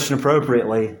answers the question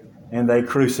appropriately and they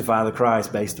crucify the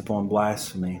Christ based upon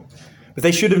blasphemy. But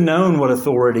they should have known what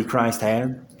authority Christ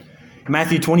had.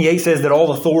 Matthew 28 says that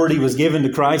all authority was given to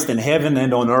Christ in heaven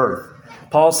and on earth.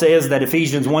 Paul says that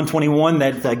Ephesians 1:21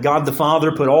 that God the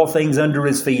Father put all things under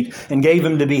his feet and gave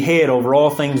him to be head over all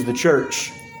things the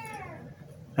church.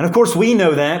 And of course we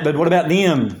know that, but what about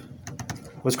them?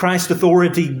 Was Christ's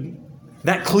authority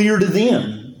that clear to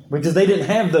them? Because they didn't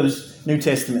have those New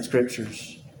Testament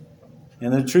scriptures.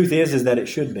 And the truth is that it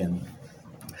should have been.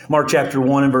 Mark chapter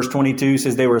 1 and verse 22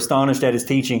 says they were astonished at his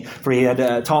teaching, for he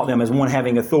had taught them as one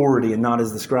having authority and not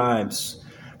as the scribes.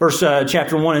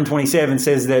 Chapter 1 and 27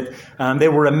 says that they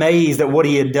were amazed at what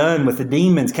he had done with the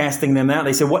demons, casting them out.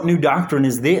 They said, "What new doctrine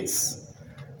is this?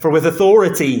 For with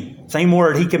authority," same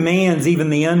word, "he commands even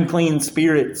the unclean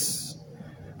spirits."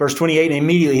 Verse 28, and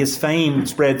immediately his fame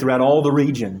spread throughout all the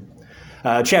region.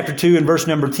 Chapter 2 and verse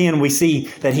number 10, we see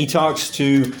that he talks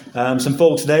to some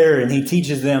folks there and he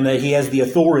teaches them that he has the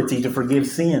authority to forgive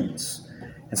sins.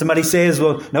 And somebody says,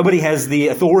 well, nobody has the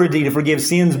authority to forgive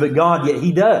sins but God, yet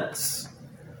he does.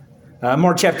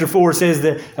 Mark chapter 4 says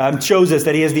that shows us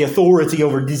that he has the authority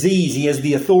over disease. He has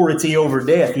the authority over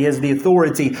death. He has the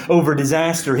authority over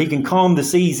disaster. He can calm the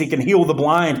seas. He can heal the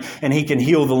blind, and he can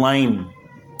heal the lame.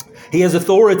 He has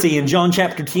authority in John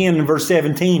chapter 10 and verse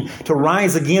 17 to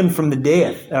rise again from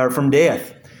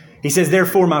death. He says,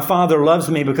 "Therefore my Father loves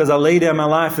me because I lay down my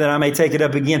life that I may take it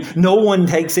up again. No one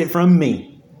takes it from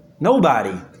me."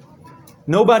 Nobody.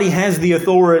 Nobody has the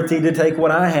authority to take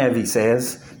what I have, he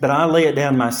says, but I lay it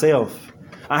down myself.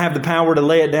 I have the power to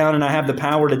lay it down and I have the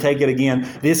power to take it again.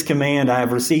 This command I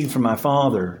have received from my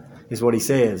Father, is what he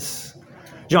says.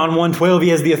 John 1:12, he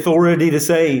has the authority to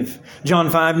save. John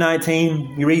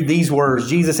 5:19, you read these words.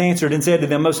 Jesus answered and said to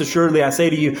them, "Most assuredly I say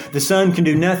to you, the Son can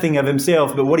do nothing of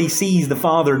himself, but what he sees the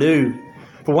Father do.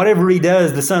 For whatever he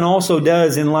does, the Son also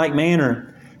does in like manner."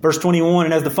 Verse 21,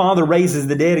 and as the Father raises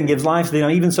the dead and gives life to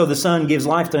them, even so the Son gives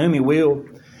life to whom he will.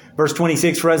 Verse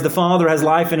 26, for as the Father has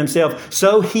life in himself,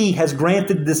 so he has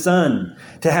granted the Son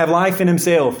to have life in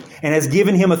himself and has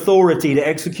given him authority to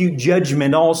execute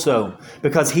judgment also,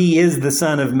 because he is the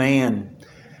Son of Man.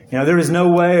 You know, there is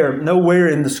nowhere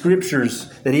in the Scriptures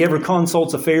that he ever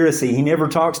consults a Pharisee. He never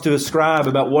talks to a scribe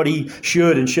about what he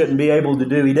should and shouldn't be able to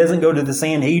do. He doesn't go to the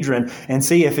Sanhedrin and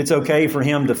see if it's okay for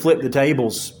him to flip the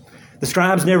tables. The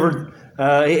scribes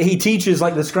he teaches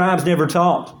like the scribes never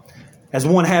taught, as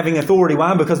one having authority.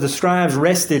 Why? Because the scribes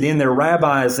rested in their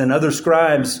rabbis and other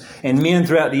scribes and men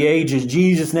throughout the ages.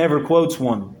 Jesus never quotes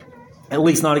one, at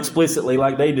least not explicitly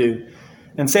like they do.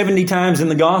 And 70 times in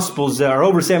the Gospels, or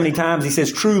over 70 times, he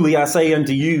says, "Truly I say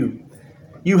unto you."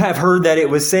 You have heard that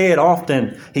it was said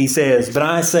often, he says, "but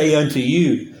I say unto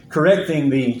you,"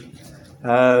 correcting the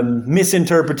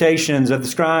misinterpretations of the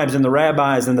scribes and the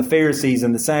rabbis and the Pharisees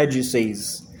and the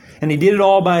Sadducees. And he did it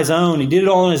all by his own. He did it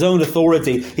all on his own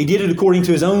authority. He did it according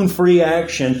to his own free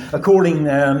action, according,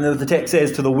 the text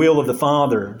says, to the will of the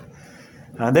Father.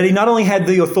 That he not only had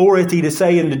the authority to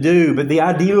say and to do, but the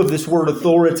idea of this word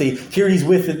authority carries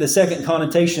with it the second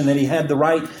connotation that he had the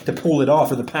right to pull it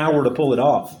off, or the power to pull it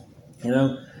off. You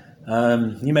know,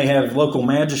 you may have local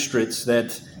magistrates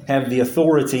that have the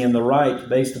authority and the right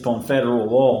based upon federal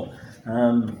law.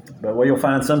 But what you'll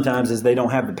find sometimes is they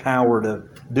don't have the power to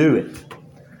do it.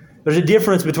 There's a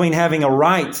difference between having a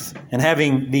right and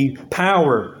having the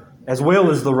power as well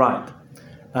as the right.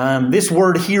 This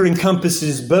word here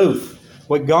encompasses both.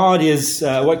 What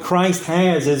what Christ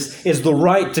has is the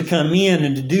right to come in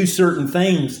and to do certain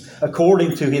things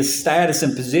according to His status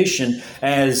and position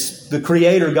as the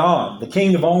Creator God, the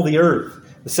King of all the earth,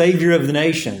 the Savior of the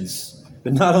nations.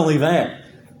 But not only that,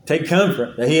 take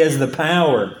comfort that He has the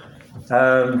power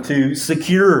to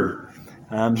secure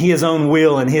His own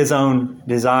will and His own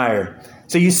desire.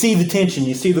 So you see the tension,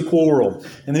 you see the quarrel,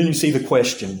 and then you see the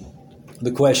question.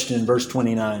 The question in verse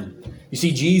 29. You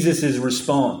see Jesus'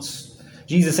 response.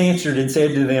 Jesus answered and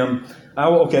said to them,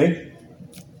 okay,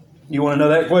 you want to know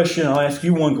that question? I'll ask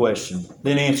you one question.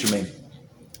 Then answer me.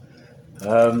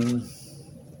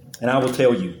 And I will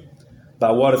tell you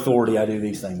by what authority I do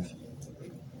these things.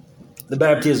 The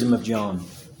baptism of John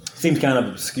seems kind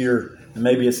of obscure, and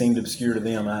maybe it seemed obscure to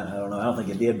them. I don't know. I don't think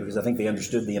it did, because I think they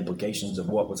understood the implications of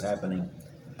what was happening.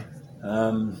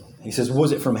 He says,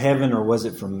 was it from heaven or was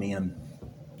it from men?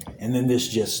 And then this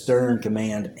just stern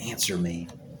command, answer me.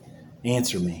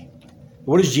 Answer me.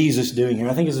 What is Jesus doing here?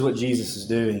 I think this is what Jesus is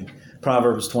doing.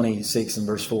 Proverbs 26 and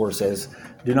verse 4 says,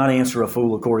 do not answer a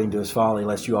fool according to his folly,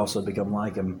 lest you also become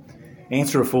like him.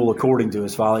 Answer a fool according to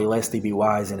his folly, lest he be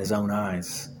wise in his own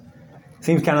eyes.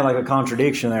 Seems kind of like a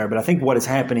contradiction there, but I think what is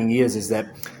happening is that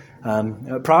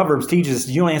Proverbs teaches us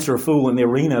you don't answer a fool in the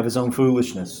arena of his own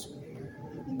foolishness,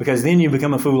 because then you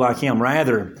become a fool like him.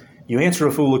 Rather, you answer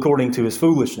a fool according to his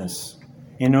foolishness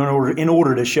in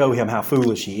order to show him how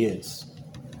foolish he is.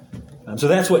 So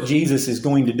that's what Jesus is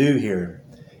going to do here.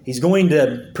 He's going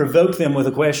to provoke them with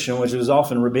a question, which was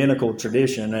often rabbinical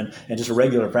tradition and just a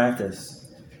regular practice.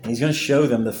 And he's going to show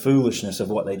them the foolishness of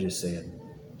what they just said.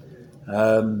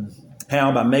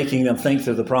 How? By making them think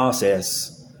through the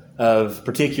process of,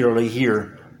 particularly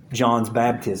here, John's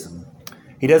baptism.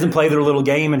 He doesn't play their little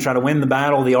game and try to win the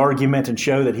battle, the argument, and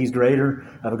show that he's greater,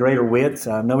 of a greater wit.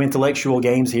 No intellectual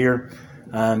games here.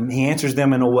 He answers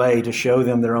them in a way to show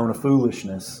them their own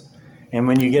foolishness. And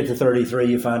when you get to 33,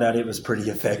 you find out it was pretty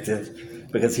effective,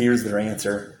 because here's their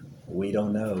answer. We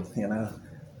don't know,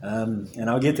 And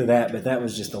I'll get to that, but that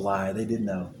was just a lie. They didn't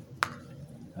know.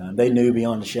 They knew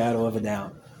beyond a shadow of a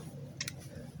doubt.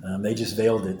 They just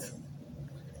veiled it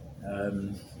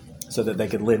so that they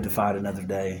could live to fight another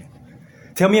day.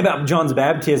 Tell me about John's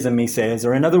baptism, he says.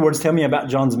 Or in other words, tell me about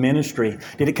John's ministry.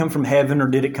 Did it come from heaven or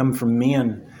did it come from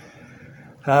men?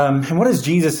 And what does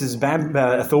Jesus'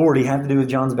 authority have to do with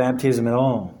John's baptism at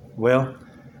all? Well,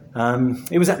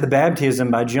 it was at the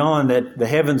baptism by John that the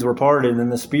heavens were parted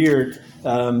and the Spirit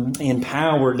in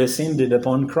power descended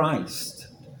upon Christ.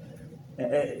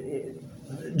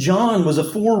 John was a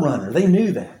forerunner. They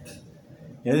knew that.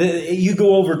 You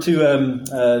go over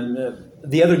to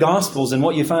the other Gospels, and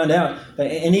what you find out,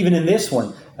 and even in this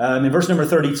one, in verse number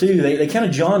 32, they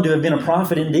count John to have been a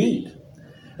prophet indeed.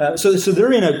 So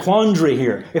they're in a quandary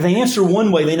here. If they answer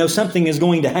one way, they know something is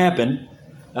going to happen.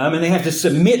 And they have to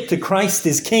submit to Christ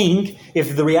as King.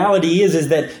 If the reality is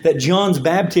that John's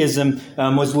baptism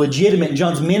was legitimate, and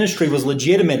John's ministry was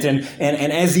legitimate, and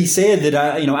as he said that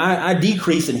I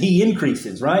decrease and he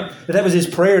increases, right? That was his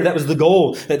prayer. That was the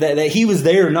goal. That he was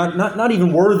there, not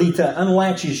even worthy to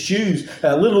unlatch his shoes,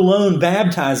 let alone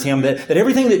baptize him. That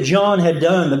everything that John had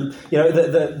done,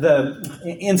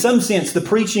 in some sense, the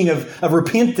preaching of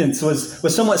repentance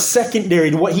was somewhat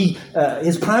secondary to what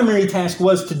his primary task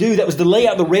was to do. That was to lay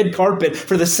out the red carpet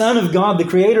for the Son of God, the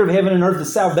Creator of heaven and earth, the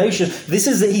salvation. This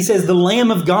is, he says, the Lamb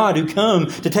of God who come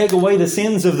to take away the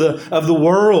sins of the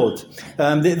world.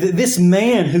 This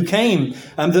man who came,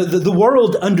 the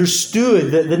world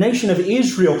understood, the nation of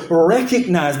Israel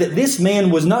recognized that this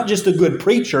man was not just a good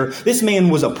preacher, this man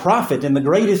was a prophet and the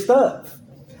greatest of.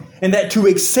 And that to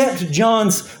accept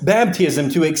John's baptism,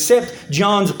 to accept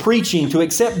John's preaching, to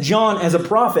accept John as a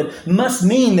prophet must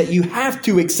mean that you have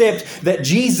to accept that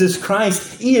Jesus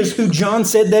Christ is who John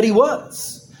said that he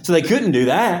was. So they couldn't do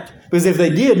that, because if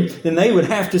they did, then they would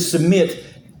have to submit,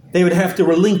 they would have to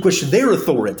relinquish their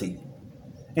authority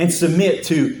and submit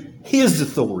to his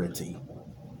authority.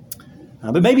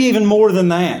 But maybe even more than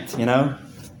that,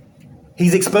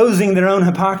 He's exposing their own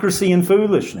hypocrisy and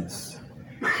foolishness.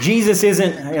 Jesus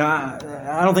isn't,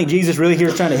 I don't think Jesus really here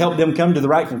is trying to help them come to the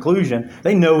right conclusion.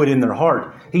 They know it in their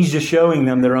heart. He's just showing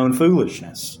them their own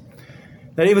foolishness.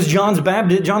 That it was John the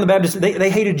Baptist, they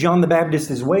hated John the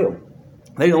Baptist as well.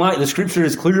 They didn't like, the Scripture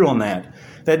is clear on that.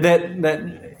 That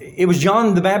it was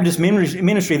John the Baptist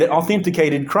ministry that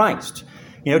authenticated Christ.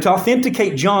 To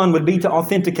authenticate John would be to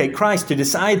authenticate Christ. To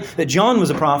decide that John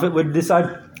was a prophet would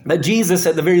decide that Jesus,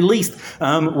 at the very least,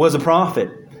 was a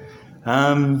prophet.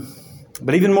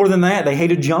 But even more than that, they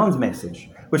hated John's message.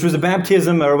 which was a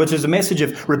baptism, or which is a message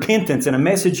of repentance and a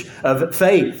message of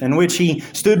faith, in which he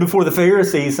stood before the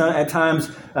Pharisees at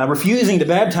times refusing to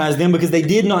baptize them because they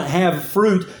did not have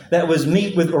fruit that was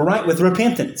meet with or right with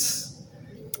repentance.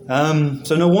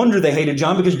 So no wonder they hated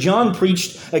John, because John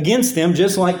preached against them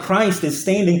just like Christ is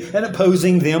standing and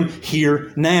opposing them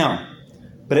here now.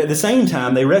 But at the same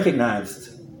time, they recognized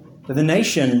that the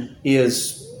nation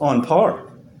is on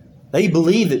par. They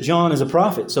believe that John is a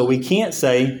prophet, so we can't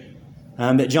say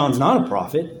that John's not a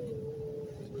prophet,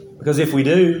 because if we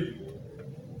do,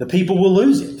 the people will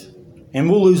lose it, and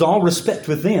we'll lose all respect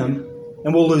with them,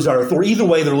 and we'll lose our authority. Either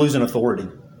way, they're losing authority.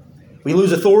 We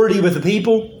lose authority with the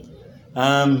people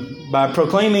by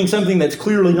proclaiming something that's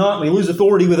clearly not. We lose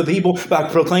authority with the people by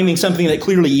proclaiming something that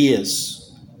clearly is.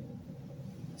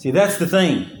 See, that's the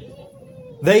thing.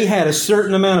 They had a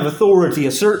certain amount of authority,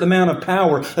 a certain amount of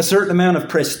power, a certain amount of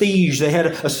prestige. They had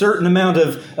a certain amount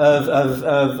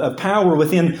of power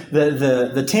within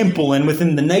the temple and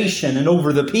within the nation and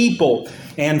over the people.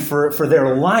 And for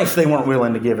their life, they weren't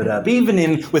willing to give it up,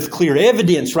 even with clear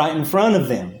evidence right in front of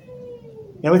them.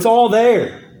 It's all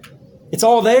there. It's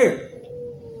all there.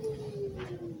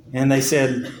 And they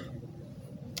said,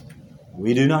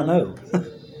 we do not know.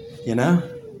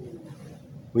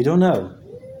 We don't know.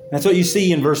 That's what you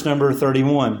see in verse number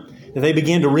 31. That they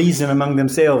begin to reason among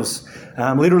themselves.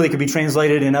 Literally could be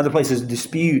translated in other places,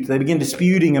 dispute. They begin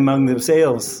disputing among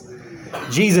themselves.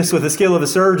 Jesus, with the skill of a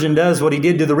surgeon, does what he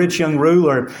did to the rich young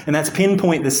ruler, and that's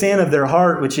pinpoint the sin of their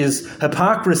heart, which is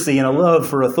hypocrisy and a love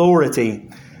for authority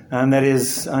that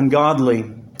is ungodly,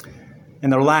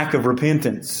 and their lack of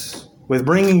repentance. With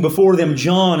bringing before them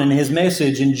John and his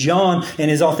message, and John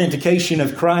and his authentication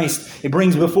of Christ, it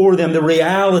brings before them the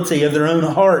reality of their own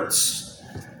hearts.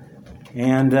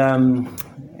 And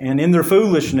in their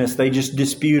foolishness, they just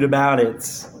dispute about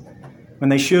it, when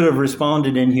they should have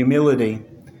responded in humility.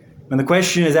 When the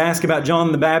question is asked about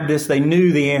John the Baptist, they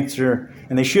knew the answer,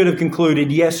 and they should have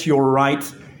concluded, yes, you're right,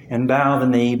 and bow the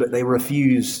knee, but they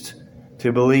refused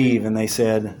to believe, and they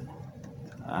said,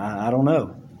 I don't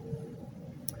know.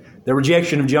 Their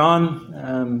rejection of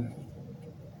John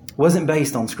wasn't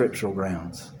based on scriptural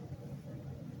grounds.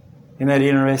 Isn't that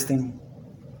interesting?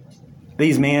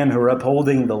 These men who are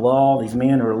upholding the law, these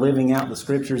men who are living out the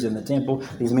scriptures in the temple,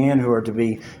 these men who are to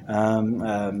be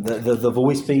the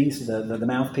voice piece, the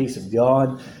mouthpiece of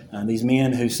God, these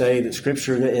men who say that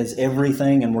scripture is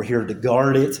everything and we're here to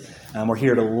guard it, we're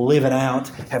here to live it out,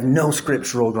 have no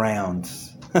scriptural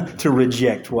grounds to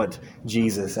reject what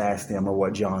Jesus asked them or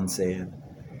what John said.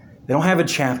 They don't have a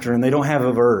chapter and they don't have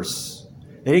a verse.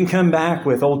 They didn't come back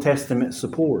with Old Testament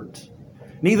support.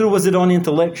 Neither was it on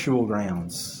intellectual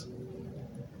grounds.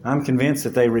 I'm convinced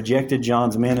that they rejected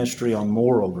John's ministry on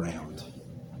moral ground.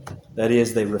 That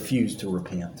is, they refused to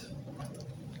repent.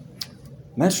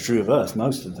 And that's true of us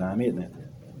most of the time, isn't it?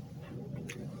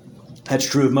 That's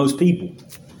true of most people.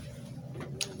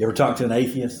 You ever talk to an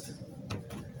atheist?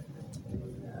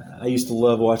 I used to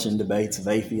love watching debates of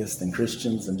atheists and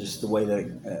Christians and just the way that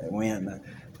it went.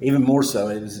 Even more so,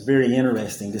 it was very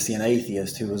interesting to see an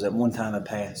atheist who was at one time a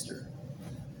pastor.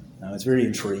 It's very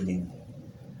intriguing.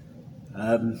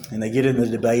 And they get in the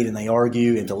debate and they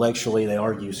argue intellectually, they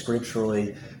argue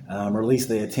scripturally, or at least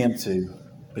they attempt to.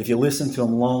 But if you listen to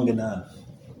them long enough,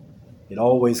 it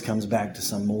always comes back to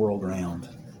some moral ground.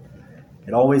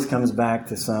 It always comes back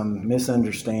to some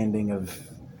misunderstanding of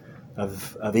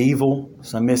evil,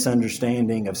 some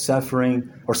misunderstanding of suffering,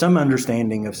 or some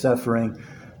understanding of suffering,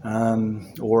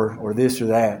 or this or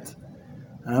that.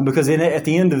 Because at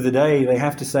the end of the day, they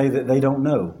have to say that they don't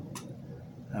know.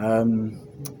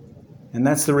 And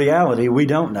that's the reality. We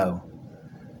don't know.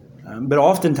 But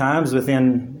oftentimes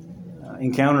within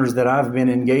encounters that I've been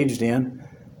engaged in,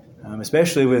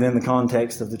 especially within the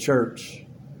context of the church,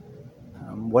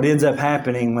 what ends up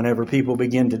happening whenever people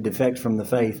begin to defect from the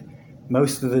faith,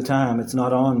 most of the time it's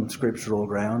not on scriptural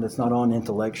ground, it's not on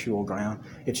intellectual ground,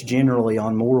 it's generally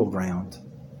on moral ground.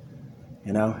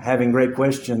 Having great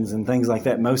questions and things like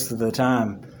that most of the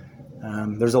time.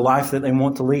 There's a life that they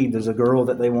want to lead. There's a girl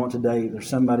that they want to date. There's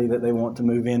somebody that they want to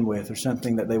move in with. There's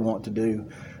something that they want to do.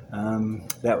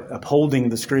 That upholding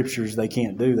the scriptures they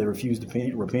can't do. They refuse to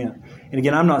repent. And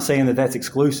again, I'm not saying that that's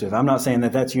exclusive. I'm not saying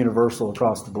that that's universal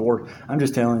across the board. I'm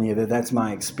just telling you that that's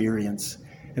my experience.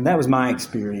 And that was my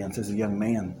experience as a young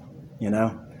man,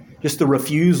 Just the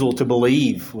refusal to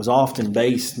believe was often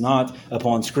based not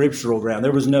upon scriptural ground.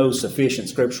 There was no sufficient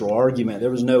scriptural argument. There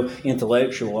was no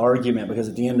intellectual argument, because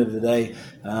at the end of the day,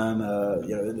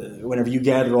 whenever you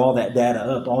gather all that data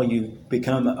up, all you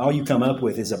come up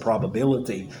with is a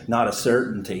probability, not a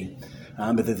certainty.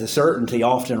 But that the certainty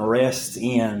often rests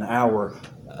in our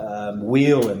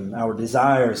will and our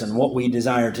desires and what we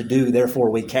desire to do.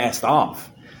 Therefore, we cast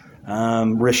off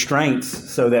restraints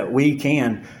so that we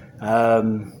can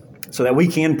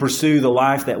pursue the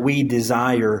life that we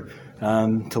desire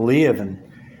to live.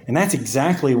 And that's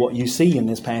exactly what you see in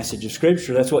this passage of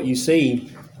Scripture. That's what you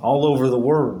see all over the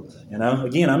world.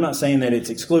 Again, I'm not saying that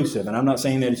it's exclusive, and I'm not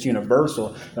saying that it's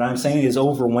universal, but I'm saying it is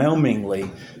overwhelmingly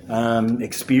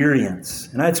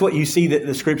experienced. And that's what you see that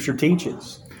the Scripture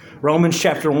teaches. Romans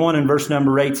chapter 1 and verse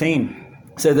number 18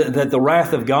 said that the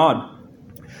wrath of God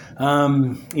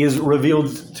is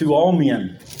revealed to all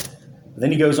men.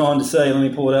 Then he goes on to say, let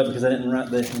me pull it up because I didn't write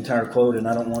the entire quote and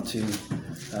I don't want to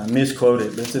misquote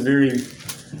it, but it's a very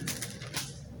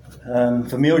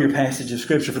familiar passage of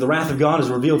Scripture. For the wrath of God is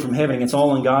revealed from heaven against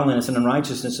all ungodliness and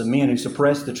unrighteousness of men who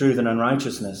suppress the truth and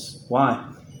unrighteousness. Why?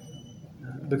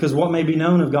 Because what may be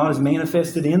known of God is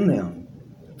manifested in them,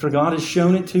 for God has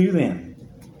shown it to them.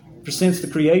 For since the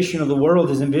creation of the world,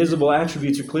 His invisible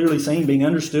attributes are clearly seen, being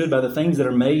understood by the things that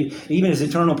are made, even His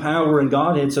eternal power and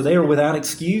Godhead, so they are without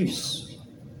excuse.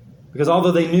 Because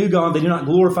although they knew God, they did not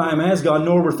glorify Him as God,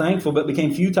 nor were thankful, but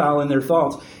became futile in their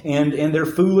thoughts. And their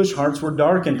foolish hearts were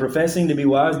darkened. Professing to be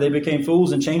wise, they became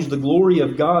fools and changed the glory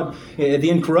of God, the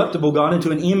incorruptible God, into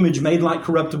an image made like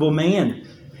corruptible man.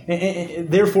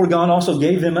 And therefore, God also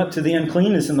gave them up to the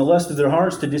uncleanness and the lust of their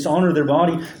hearts to dishonor their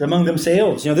body among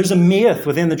themselves. There's a myth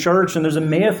within the church and there's a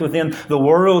myth within the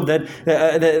world that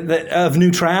of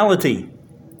neutrality.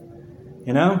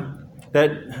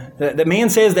 That man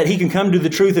says that he can come to the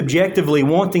truth objectively,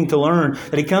 wanting to learn,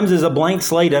 that he comes as a blank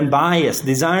slate, unbiased,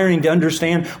 desiring to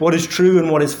understand what is true and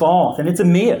what is false. And it's a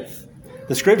myth.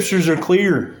 The Scriptures are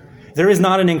clear. There is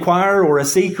not an inquirer or a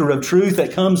seeker of truth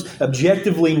that comes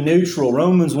objectively neutral.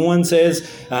 Romans 1 says,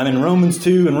 and Romans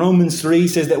 2 and Romans 3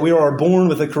 says that we are born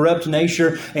with a corrupt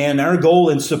nature, and our goal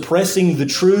in suppressing the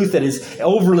truth that is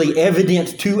overly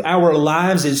evident to our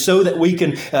lives is so that we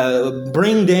can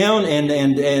bring down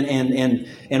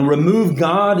and remove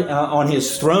God on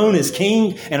His throne as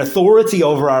King and authority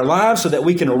over our lives, so that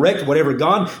we can erect whatever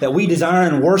God that we desire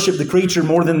and worship the creature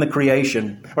more than the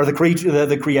creation or the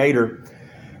Creator.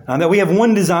 That we have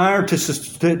one desire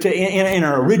in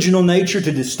our original nature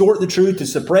to distort the truth, to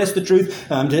suppress the truth.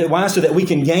 Why? So that we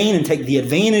can gain and take the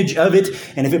advantage of it.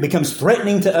 And if it becomes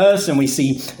threatening to us and we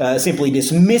simply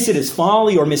dismiss it as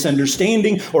folly or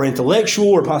misunderstanding or intellectual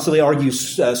or possibly argue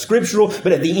scriptural.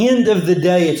 But at the end of the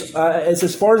day, it's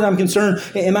as far as I'm concerned,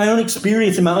 in my own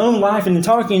experience, in my own life and in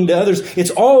talking to others,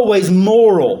 it's always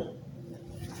moral.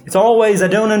 It's always, I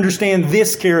don't understand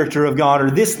this character of God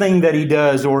or this thing that He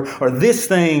does or this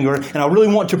thing, and I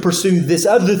really want to pursue this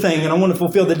other thing and I want to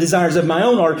fulfill the desires of my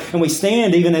own heart. And we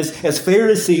stand even as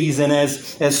Pharisees and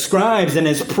as scribes and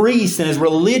as priests and as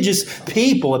religious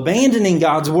people, abandoning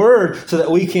God's Word so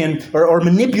that we can, or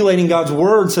manipulating God's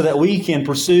Word so that we can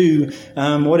pursue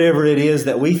whatever it is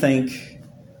that we think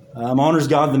honors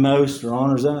God the most or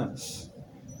honors us.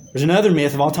 There's another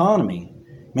myth of autonomy.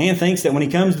 Man thinks that when he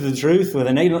comes to the truth with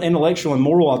an intellectual and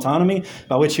moral autonomy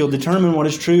by which he'll determine what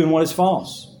is true and what is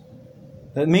false,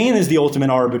 that man is the ultimate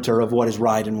arbiter of what is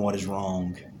right and what is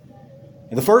wrong.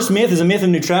 And the first myth is a myth of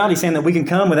neutrality, saying that we can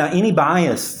come without any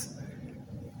bias.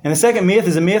 And the second myth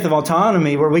is a myth of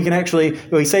autonomy, where we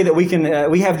say that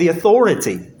we have the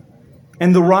authority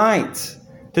and the right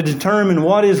to determine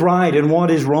what is right and what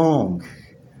is wrong.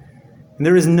 And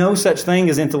there is no such thing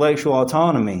as intellectual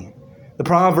autonomy. The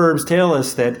Proverbs tell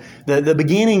us that the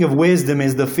beginning of wisdom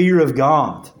is the fear of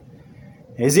God.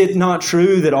 Is it not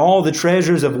true that all the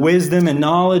treasures of wisdom and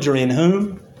knowledge are in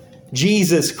whom?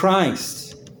 Jesus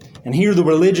Christ. And here the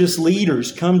religious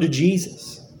leaders come to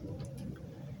Jesus.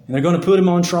 And they're going to put Him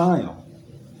on trial.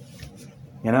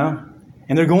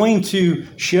 And they're going to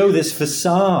show this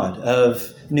facade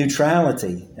of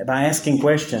neutrality by asking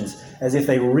questions as if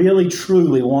they really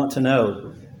truly want to know.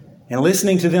 And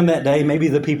listening to them that day, maybe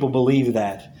the people believe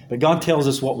that. But God tells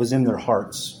us what was in their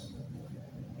hearts.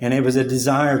 And it was a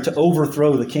desire to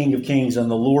overthrow the King of Kings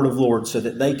and the Lord of Lords so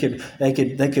that they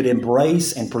could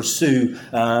embrace and pursue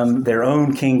their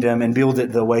own kingdom and build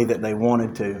it the way that they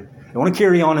wanted to. They want to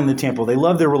carry on in the temple. They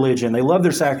love their religion. They love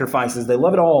their sacrifices. They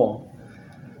love it all.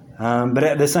 But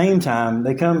at the same time,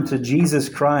 they come to Jesus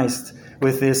Christ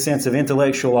with this sense of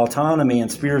intellectual autonomy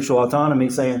and spiritual autonomy,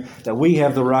 saying that we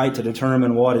have the right to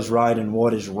determine what is right and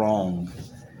what is wrong,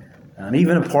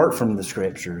 even apart from the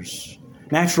Scriptures.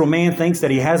 Natural man thinks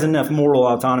that he has enough moral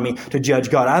autonomy to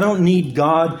judge God. I don't need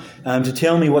God to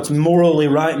tell me what's morally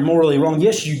right and morally wrong.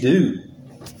 Yes, you do.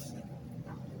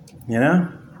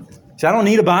 So I don't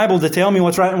need a Bible to tell me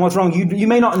what's right and what's wrong. You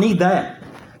may not need that.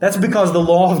 That's because the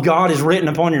law of God is written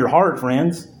upon your heart,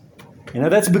 friends.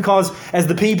 That's because as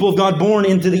the people of God, born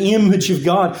into the image of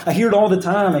God, I hear it all the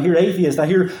time. I hear atheists, I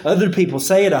hear other people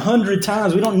say it 100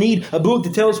 times. We don't need a book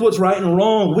to tell us what's right and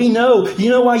wrong. We know. You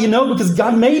know why you know? Because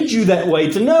God made you that way,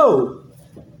 to know.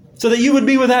 So that you would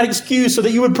be without excuse, so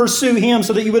that you would pursue Him,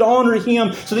 so that you would honor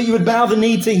Him, so that you would bow the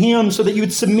knee to Him, so that you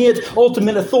would submit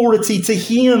ultimate authority to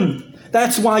Him.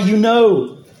 That's why you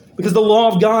know. Because the law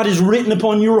of God is written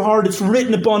upon your heart. It's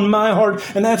written upon my heart.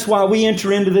 And that's why we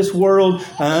enter into this world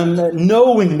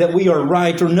knowing that we are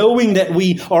right or knowing that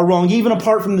we are wrong, even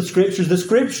apart from the Scriptures. The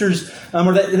Scriptures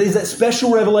is that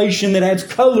special revelation that adds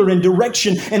color and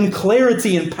direction and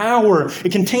clarity and power.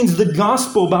 It contains the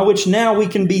gospel by which now we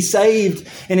can be saved.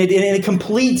 And it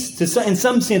completes, in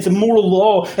some sense, a moral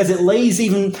law as it lays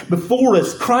even before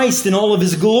us Christ in all of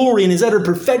His glory and His utter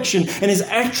perfection and His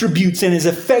attributes and His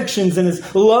affections and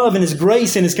His love and His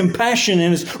grace and His compassion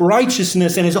and His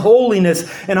righteousness and His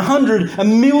holiness and a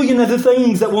million other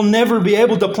things that we'll never be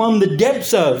able to plumb the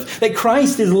depths of, that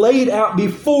Christ has laid out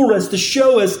before us to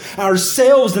show us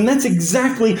ourselves. And that's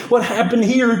exactly what happened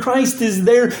here. Christ is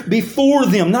there before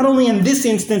them, not only in this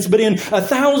instance, but in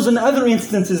 1,000 other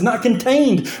instances not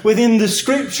contained within the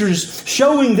Scriptures,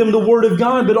 showing them the Word of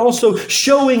God, but also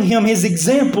showing Him His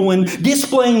example and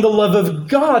displaying the love of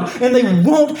God. And they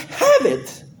won't have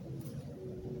it.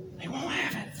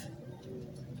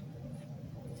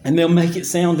 And they'll make it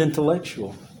sound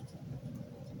intellectual.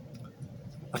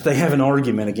 Like they have an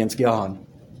argument against God.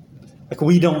 Like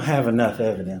we don't have enough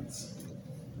evidence.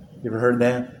 You ever heard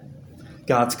that?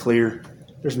 God's clear.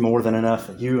 There's more than enough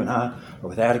that you and I are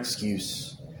without excuse.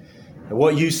 And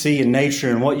what you see in nature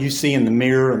and what you see in the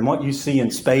mirror and what you see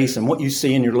in space and what you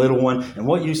see in your little one and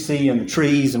what you see in the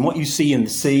trees and what you see in the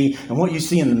sea and what you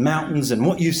see in the mountains and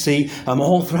what you see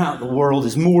all throughout the world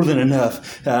is more than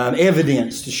enough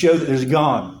evidence to show that there's a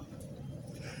God.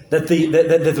 That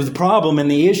the problem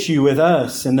and the issue with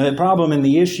us and the problem and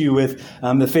the issue with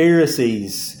the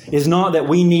Pharisees is not that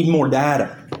we need more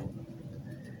data.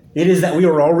 It is that we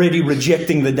are already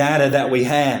rejecting the data that we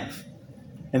have.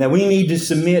 And that we need to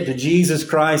submit to Jesus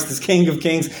Christ as King of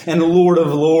Kings and Lord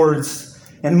of Lords.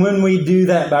 And when we do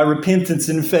that by repentance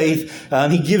and faith,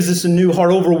 He gives us a new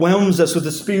heart, overwhelms us with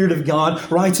the Spirit of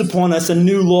God, writes upon us a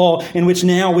new law in which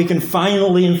now we can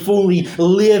finally and fully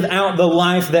live out the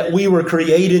life that we were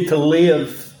created to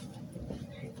live.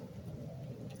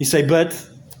 You say, but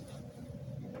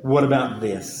what about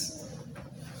this?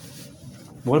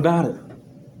 What about it?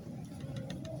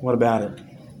 What about it?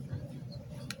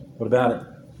 What about it?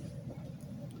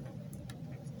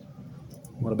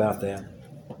 What about that?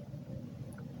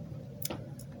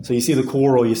 So you see the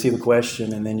quarrel, you see the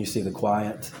question, and then you see the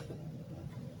quiet.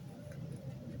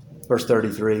 Verse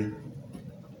 33,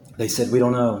 they said, we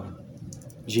don't know.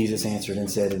 Jesus answered and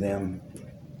said to them,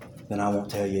 then I won't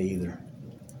tell you either.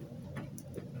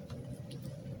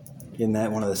 Isn't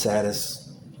that one of the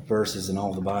saddest verses in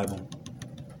all the Bible?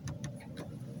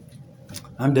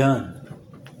 I'm done.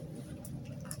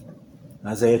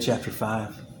 Isaiah chapter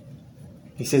 5.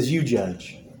 He says, you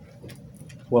judge.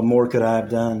 What more could I have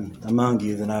done among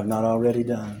you than I have not already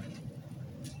done?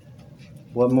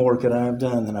 What more could I have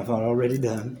done than I've not already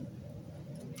done?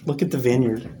 Look at the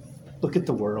vineyard. Look at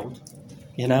the world.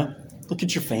 Look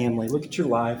at your family. Look at your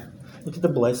life. Look at the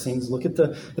blessings. Look at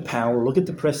the power. Look at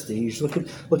the prestige. Look at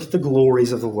the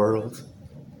glories of the world.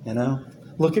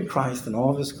 Look at Christ in all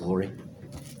of His glory.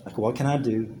 Like, what can I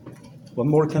do? What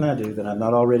more can I do that I've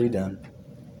not already done?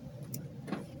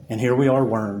 And here we are,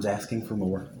 worms, asking for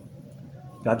more.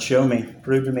 God, show me,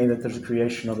 prove to me that there's a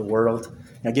creation of the world.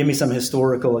 Now give me some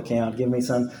historical account. Give me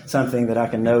something that I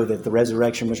can know that the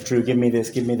resurrection was true. Give me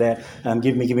this, give me that.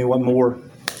 Give me what more?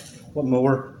 What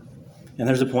more? And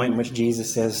there's a point in which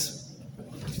Jesus says,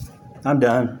 I'm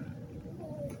done.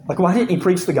 Like, why didn't He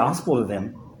preach the gospel to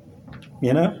them?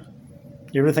 You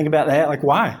ever think about that? Like,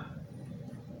 why?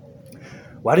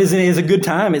 Why isn't it a good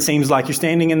time? It seems like you're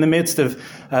standing in the midst of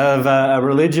a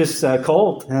religious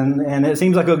cult, and it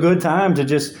seems like a good time to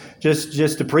just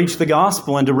to preach the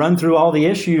gospel and to run through all the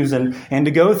issues and to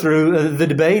go through the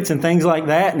debates and things like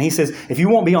that. And He says, if you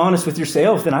won't be honest with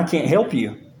yourself, then I can't help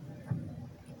you.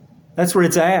 That's where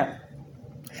it's at.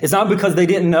 It's not because they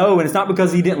didn't know, and it's not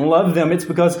because He didn't love them. It's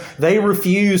because they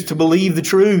refused to believe the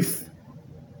truth.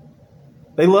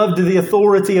 They loved the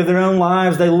authority of their own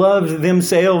lives. They loved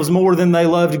themselves more than they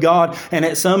loved God. And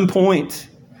at some point,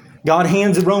 God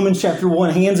Romans chapter 1,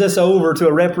 hands us over to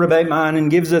a reprobate mind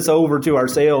and gives us over to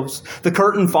ourselves. The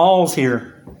curtain falls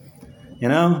here.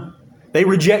 They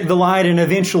reject the light and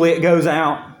eventually it goes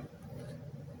out.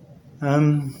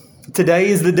 Today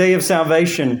is the day of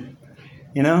salvation.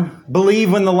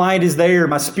 Believe when the light is there.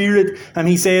 My spirit,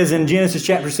 he says in Genesis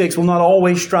chapter 6, will not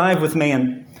always strive with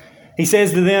man. He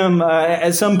says to them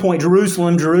at some point,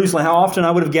 Jerusalem, Jerusalem, how often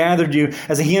I would have gathered you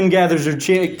as a hen gathers her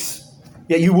chicks,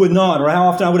 yet you would not. Or how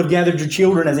often I would have gathered your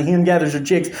children as a hen gathers her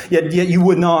chicks, yet you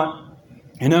would not.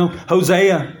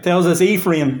 Hosea tells us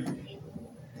Ephraim,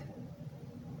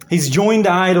 he's joined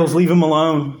to idols, leave him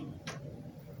alone.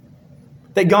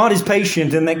 That God is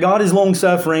patient and that God is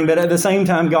long-suffering, but at the same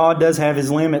time, God does have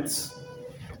His limits.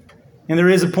 And there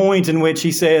is a point in which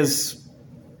He says,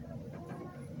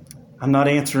 I'm not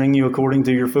answering you according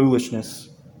to your foolishness.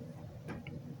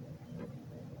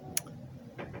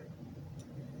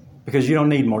 Because you don't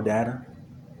need more data.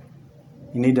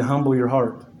 You need to humble your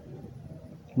heart.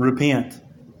 Repent.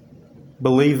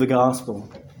 Believe the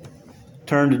gospel.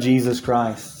 Turn to Jesus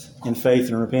Christ in faith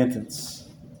and repentance.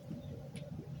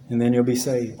 And then you'll be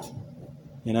saved.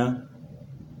 What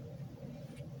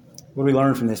do we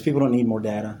learn from this? People don't need more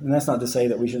data. And that's not to say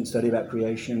that we shouldn't study about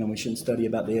creation and we shouldn't study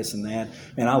about this and that.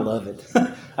 Man, I love it.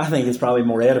 I think it's probably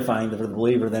more edifying for the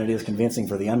believer than it is convincing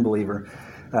for the unbeliever.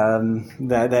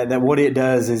 That what it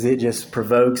does is it just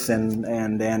provokes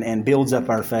and builds up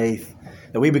our faith.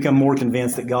 That we become more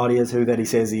convinced that God is who that He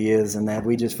says He is and that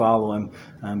we just follow Him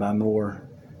by more.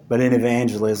 But in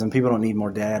evangelism, people don't need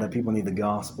more data. People need the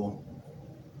gospel.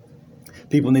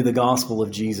 People need the gospel of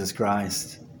Jesus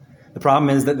Christ. The problem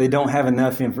is that they don't have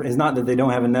enough. It's not that they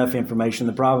don't have enough information.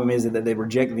 The problem is that they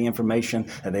reject the information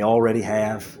that they already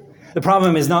have. The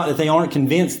problem is not that they aren't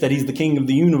convinced that He's the King of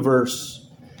the universe.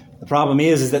 The problem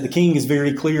is that the King is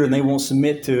very clear and they won't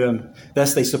submit to Him.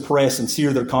 Thus they suppress and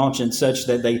sear their conscience such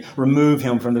that they remove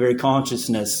Him from the very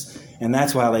consciousness. And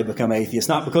that's why they become atheists.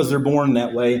 Not because they're born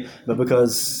that way, but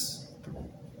because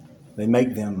they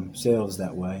make themselves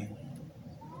that way.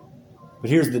 But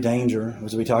here's the danger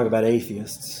as we talk about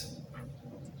atheists.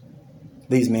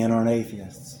 These men aren't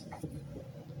atheists.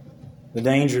 The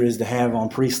danger is to have on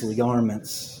priestly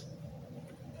garments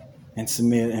and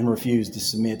submit and refuse to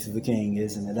submit to the King,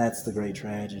 isn't it? That's the great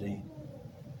tragedy.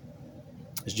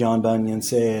 As John Bunyan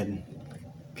said,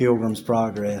 Pilgrim's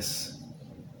Progress,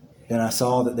 then I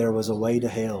saw that there was a way to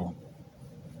hell,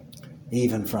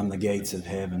 even from the gates of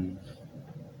heaven.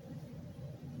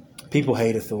 People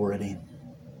hate authority.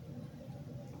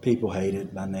 People hate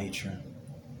it by nature.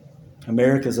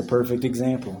 America is a perfect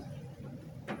example.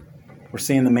 We're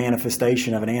seeing the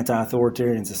manifestation of an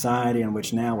anti-authoritarian society in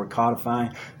which now we're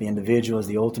codifying the individual as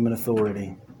the ultimate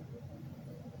authority.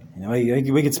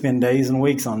 We could spend days and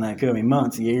weeks on that, couldn't we?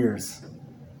 Months, years,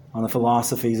 on the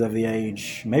philosophies of the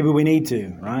age. Maybe we need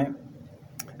to, right?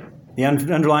 The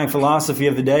underlying philosophy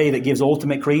of the day that gives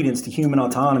ultimate credence to human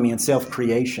autonomy and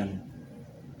self-creation.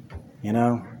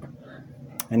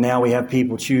 And now we have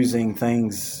people choosing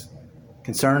things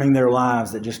concerning their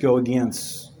lives that just go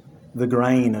against the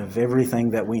grain of everything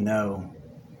that we know.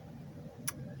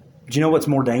 But you know what's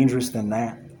more dangerous than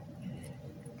that?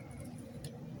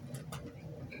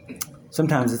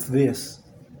 Sometimes it's this.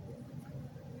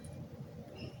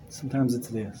 Sometimes it's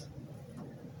this.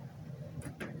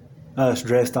 Us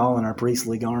dressed all in our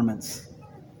priestly garments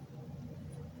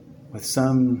with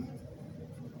some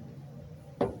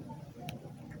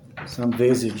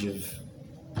visage of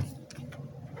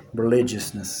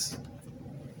religiousness.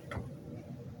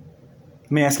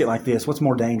 Let me ask it like this. What's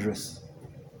more dangerous?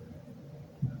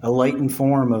 A latent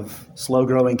form of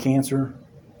slow-growing cancer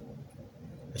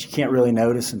that you can't really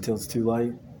notice until it's too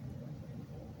late?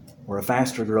 Or a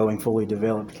faster-growing, fully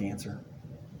developed cancer?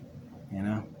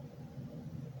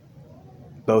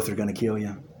 Both are going to kill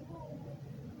you.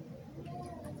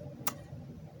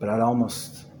 But I'd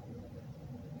almost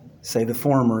say the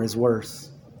former is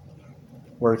worse.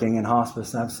 Working in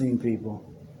hospice, I've seen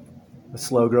people with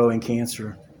slow-growing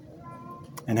cancer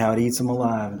and how it eats them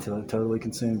alive until it totally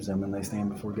consumes them and they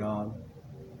stand before God.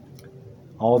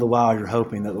 All the while you're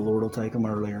hoping that the Lord will take them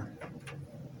earlier.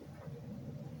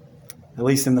 At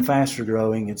least in the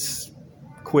faster-growing, it's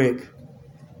quick.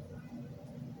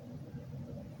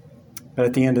 But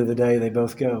at the end of the day, they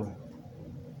both go.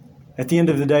 At the end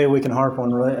of the day, we can harp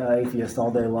on atheists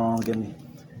all day long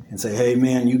and say, hey,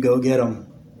 man, you go get them.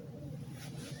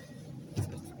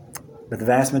 But the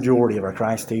vast majority of our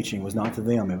Christ teaching was not to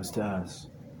them, it was to us.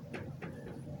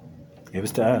 It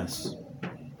was to us,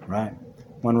 right?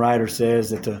 One writer says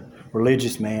that the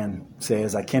religious man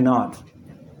says, I cannot.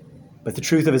 But the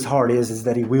truth of his heart is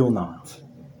that he will not.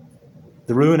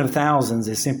 The ruin of thousands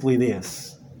is simply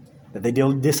this, that they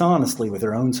deal dishonestly with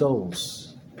their own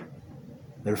souls.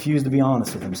 They refuse to be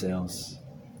honest with themselves.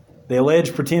 They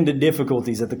allege pretended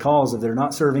difficulties at the cause of their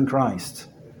not serving Christ,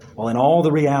 while in all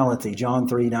the reality, John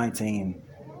 3:19,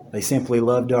 They simply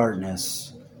love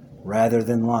darkness rather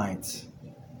than light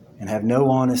and have no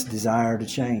honest desire to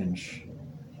change.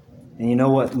 And you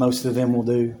know what most of them will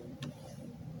do?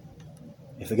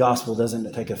 If the gospel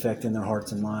doesn't take effect in their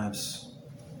hearts and lives,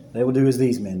 they will do as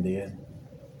these men did,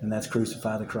 and that's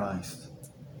crucify the Christ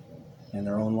in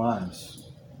their own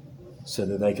lives so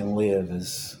that they can live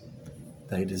as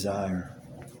they desire.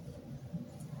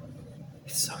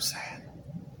 It's so sad.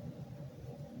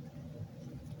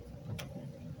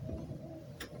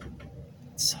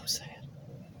 It's so sad.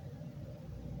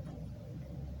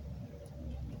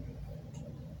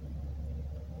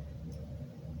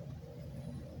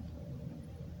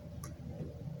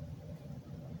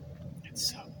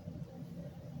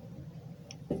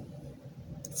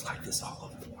 It's like this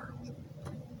all over the world.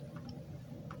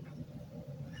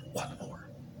 What more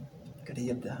could he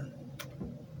have done?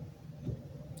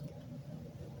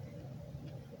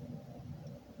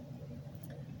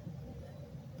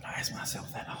 But I ask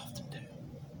myself that often too.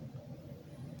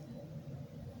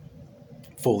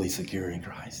 Fully secure in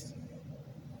Christ.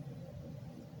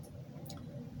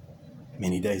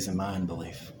 Many days of my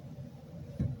unbelief.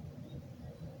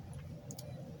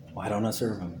 Why don't I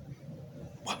serve him?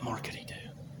 What more could he do?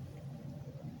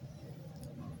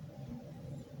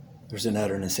 There's an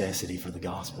utter necessity for the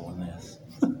gospel in this.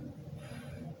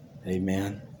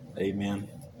 Amen. Amen.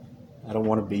 I don't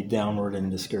want to be downward and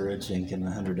discouraging and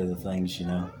 100 other things, you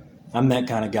know. I'm that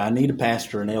kind of guy. I need a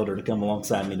pastor, an elder to come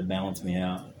alongside me to balance me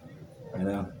out. You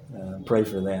know, pray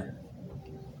for that.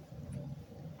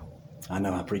 I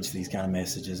know I preach these kind of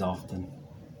messages often.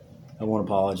 I won't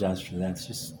apologize for that.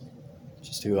 It's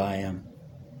just who I am.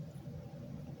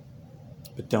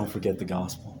 But don't forget the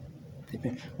gospel.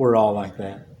 We're all like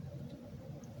that.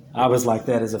 I was like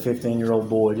that as a 15-year-old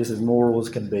boy, just as moral as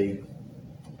could be,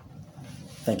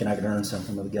 thinking I could earn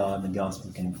something with God, and the gospel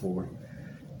came forward.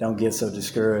 Don't get so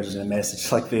discouraged in a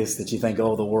message like this that you think,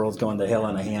 oh, the world's going to hell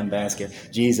in a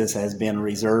handbasket. Jesus has been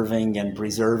reserving and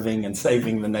preserving and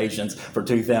saving the nations for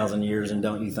 2,000 years, and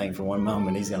don't you think for one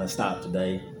moment he's going to stop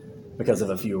today because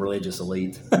of a few religious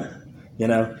elite. You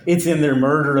know, it's in their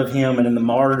murder of him and in the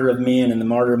martyr of men and the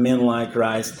martyr of men like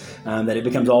Christ that it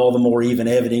becomes all the more even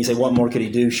evident. You say, what more could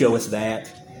he do? Show us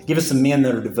that. Give us some men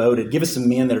that are devoted. Give us some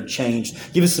men that are changed.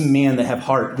 Give us some men that have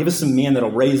heart. Give us some men that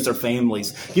will raise their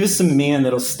families. Give us some men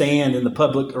that will stand in the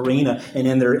public arena and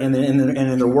in their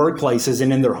workplaces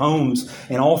and in their homes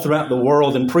and all throughout the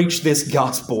world and preach this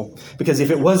gospel. Because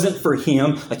if it wasn't for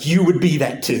him, like, you would be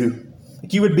that too.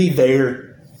 Like, you would be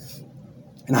there.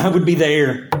 And I would be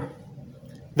there.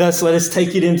 Thus, let us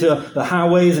take it into the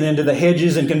highways and into the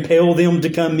hedges and compel them to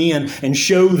come in and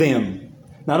show them,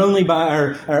 not only by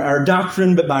our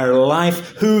doctrine, but by our life,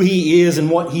 who he is and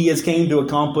what he has came to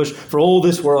accomplish for all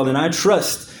this world. And I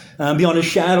trust beyond a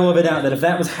shadow of a doubt that if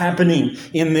that was happening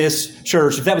in this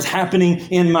church, if that was happening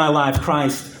in my life,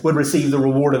 Christ would receive the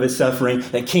reward of his suffering.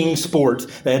 That Kingsport,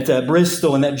 that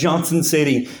Bristol, and that Johnson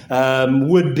City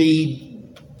would be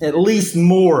at least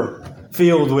more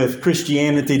filled with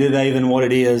Christianity today than what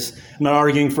it is. I'm not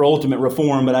arguing for ultimate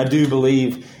reform, but I do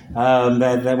believe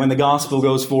that when the gospel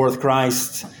goes forth,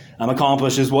 Christ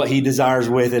accomplishes what he desires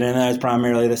with it, and that is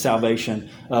primarily the salvation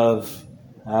of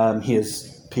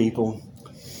his people.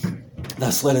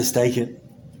 Thus, let us take it.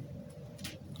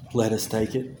 Let us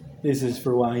take it. This is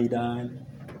for why he died,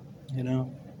 you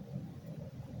know.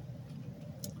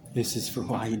 This is for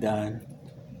why he died,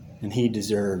 and he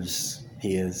deserves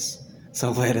his.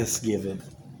 So let us give it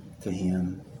to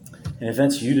him. And if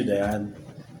that's you today,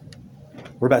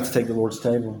 we're about to take the Lord's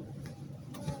table.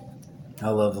 I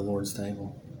love the Lord's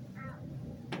table.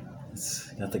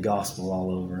 It's got the gospel all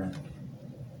over it.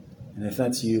 And if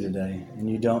that's you today, and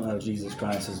you don't know Jesus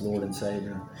Christ as Lord and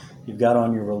Savior, you've got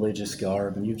on your religious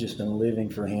garb, and you've just been living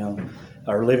for him,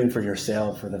 or living for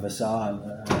yourself, for the facade,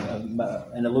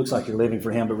 and it looks like you're living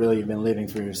for him, but really you've been living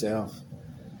for yourself.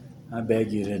 I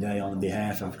beg you today on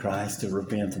behalf of Christ to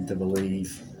repent and to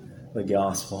believe the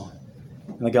gospel.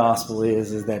 And the gospel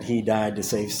is that he died to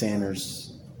save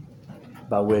sinners,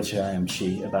 of which I am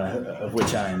chief. And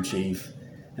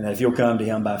that if you'll come to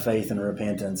him by faith and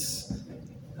repentance,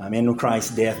 in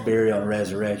Christ's death, burial, and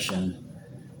resurrection,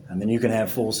 and then you can have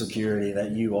full security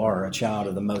that you are a child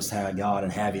of the Most High God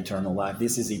and have eternal life.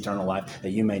 This is eternal life,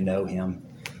 that you may know him.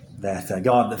 That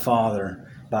God the Father,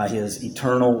 by his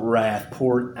eternal wrath,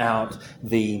 poured out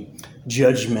the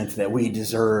judgment that we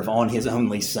deserve on his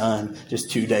only Son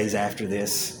just 2 days after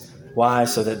this. Why?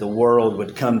 So that the world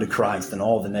would come to Christ and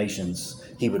all the nations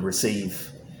he would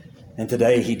receive. And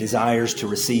today he desires to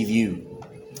receive you.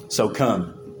 So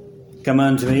come. Come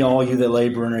unto me, all you that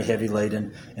labor and are heavy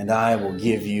laden, and I will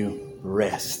give you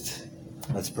rest.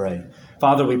 Let's pray.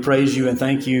 Father, we praise you and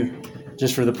thank you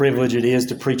just for the privilege it is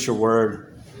to preach your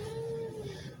word.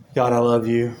 God, I love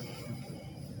you.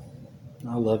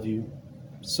 I love you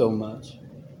so much.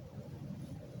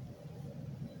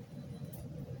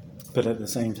 But at the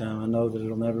same time, I know that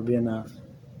it'll never be enough.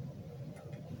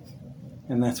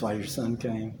 And that's why your Son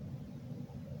came,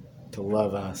 to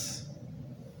love us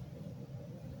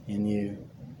in you,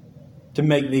 to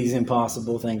make these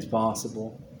impossible things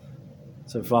possible.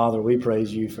 So, Father, we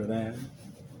praise you for that.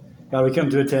 God, we come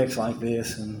to a text like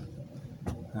this, and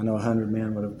I know 100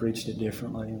 men would have preached it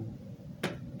differently,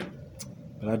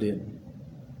 but I didn't.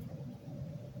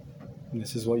 And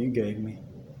this is what you gave me.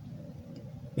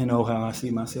 And oh, how I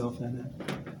see myself in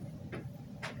it.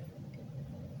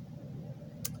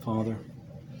 Father,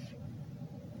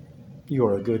 you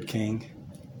are a good king.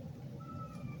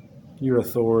 Your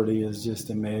authority is just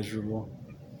immeasurable.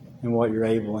 And what you're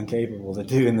able and capable to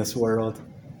do in this world,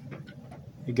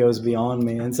 it goes beyond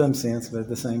me in some sense, but at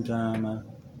the same time,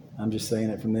 I'm just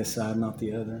saying it from this side, not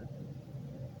the other.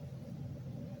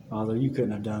 Father, you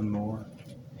couldn't have done more.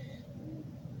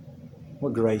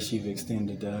 What grace you've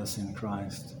extended to us in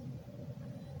Christ.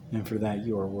 And for that,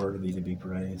 you are worthy to be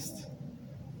praised.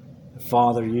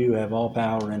 Father, you have all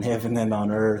power in heaven and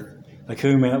on earth.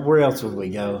 Where else would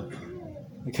we go?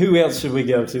 Who else should we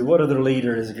go to? What other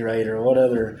leader is greater? What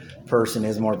other person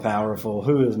is more powerful?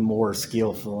 Who is more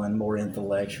skillful and more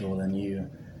intellectual than you?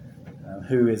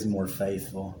 Who is more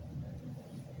faithful?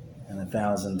 And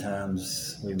 1,000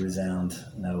 times we resound,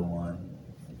 no one.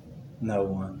 No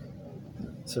one.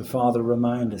 So, Father,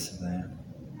 remind us of that.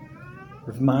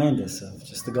 Remind us of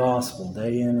just the gospel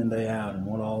day in and day out and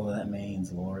what all of that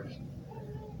means, Lord.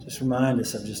 Just remind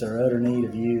us of just our utter need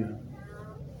of you,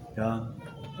 God.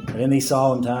 But in these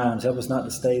solemn times, help us not to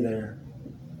stay there.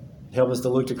 Help us to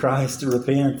look to Christ, to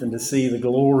repent, and to see the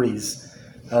glories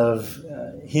of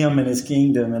Him and His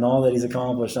kingdom and all that He's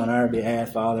accomplished on our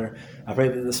behalf, Father. I pray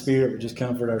that the Spirit would just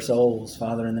comfort our souls,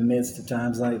 Father, in the midst of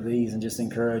times like these and just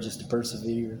encourage us to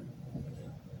persevere.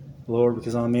 Lord,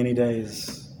 because on many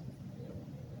days,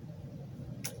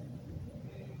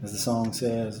 as the song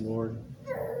says, Lord,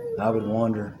 I would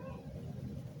wander,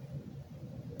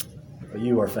 but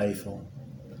you are faithful.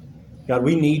 God,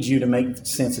 we need you to make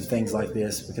sense of things like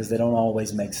this because they don't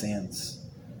always make sense.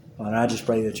 And I just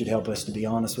pray that you'd help us to be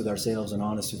honest with ourselves and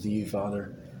honest with you,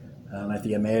 Father, at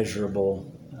the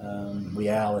immeasurable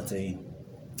reality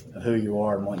of who you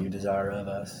are and what you desire of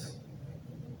us.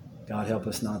 God, help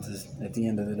us not to, at the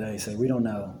end of the day, say, we don't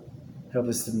know. Help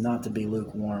us not to be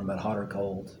lukewarm, but hot or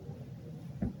cold.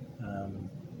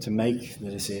 To make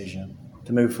the decision,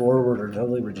 to move forward or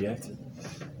totally reject it.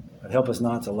 But help us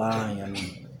not to lie in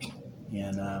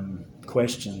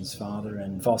questions, Father,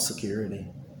 and false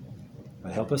security.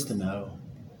 But help us to know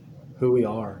who we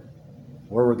are,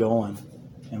 where we're going,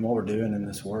 and what we're doing in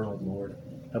this world, Lord.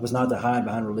 Help us not to hide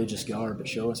behind religious garb, but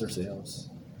show us ourselves.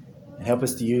 And help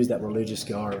us to use that religious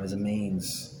garb as a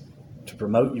means to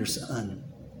promote your Son,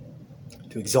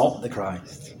 to exalt the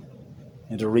Christ,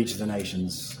 and to reach the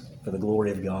nations for the glory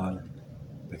of God,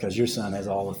 because your Son has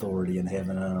all authority in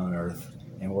heaven and on earth,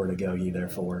 and we're to go ye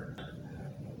therefore.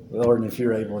 Lord, and if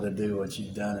you're able to do what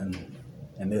you've done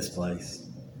in this place,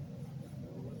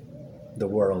 the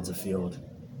world's a field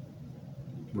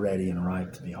ready and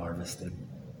ripe to be harvested.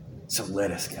 So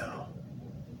let us go.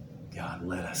 God,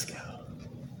 let us go.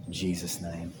 In Jesus'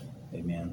 name, amen.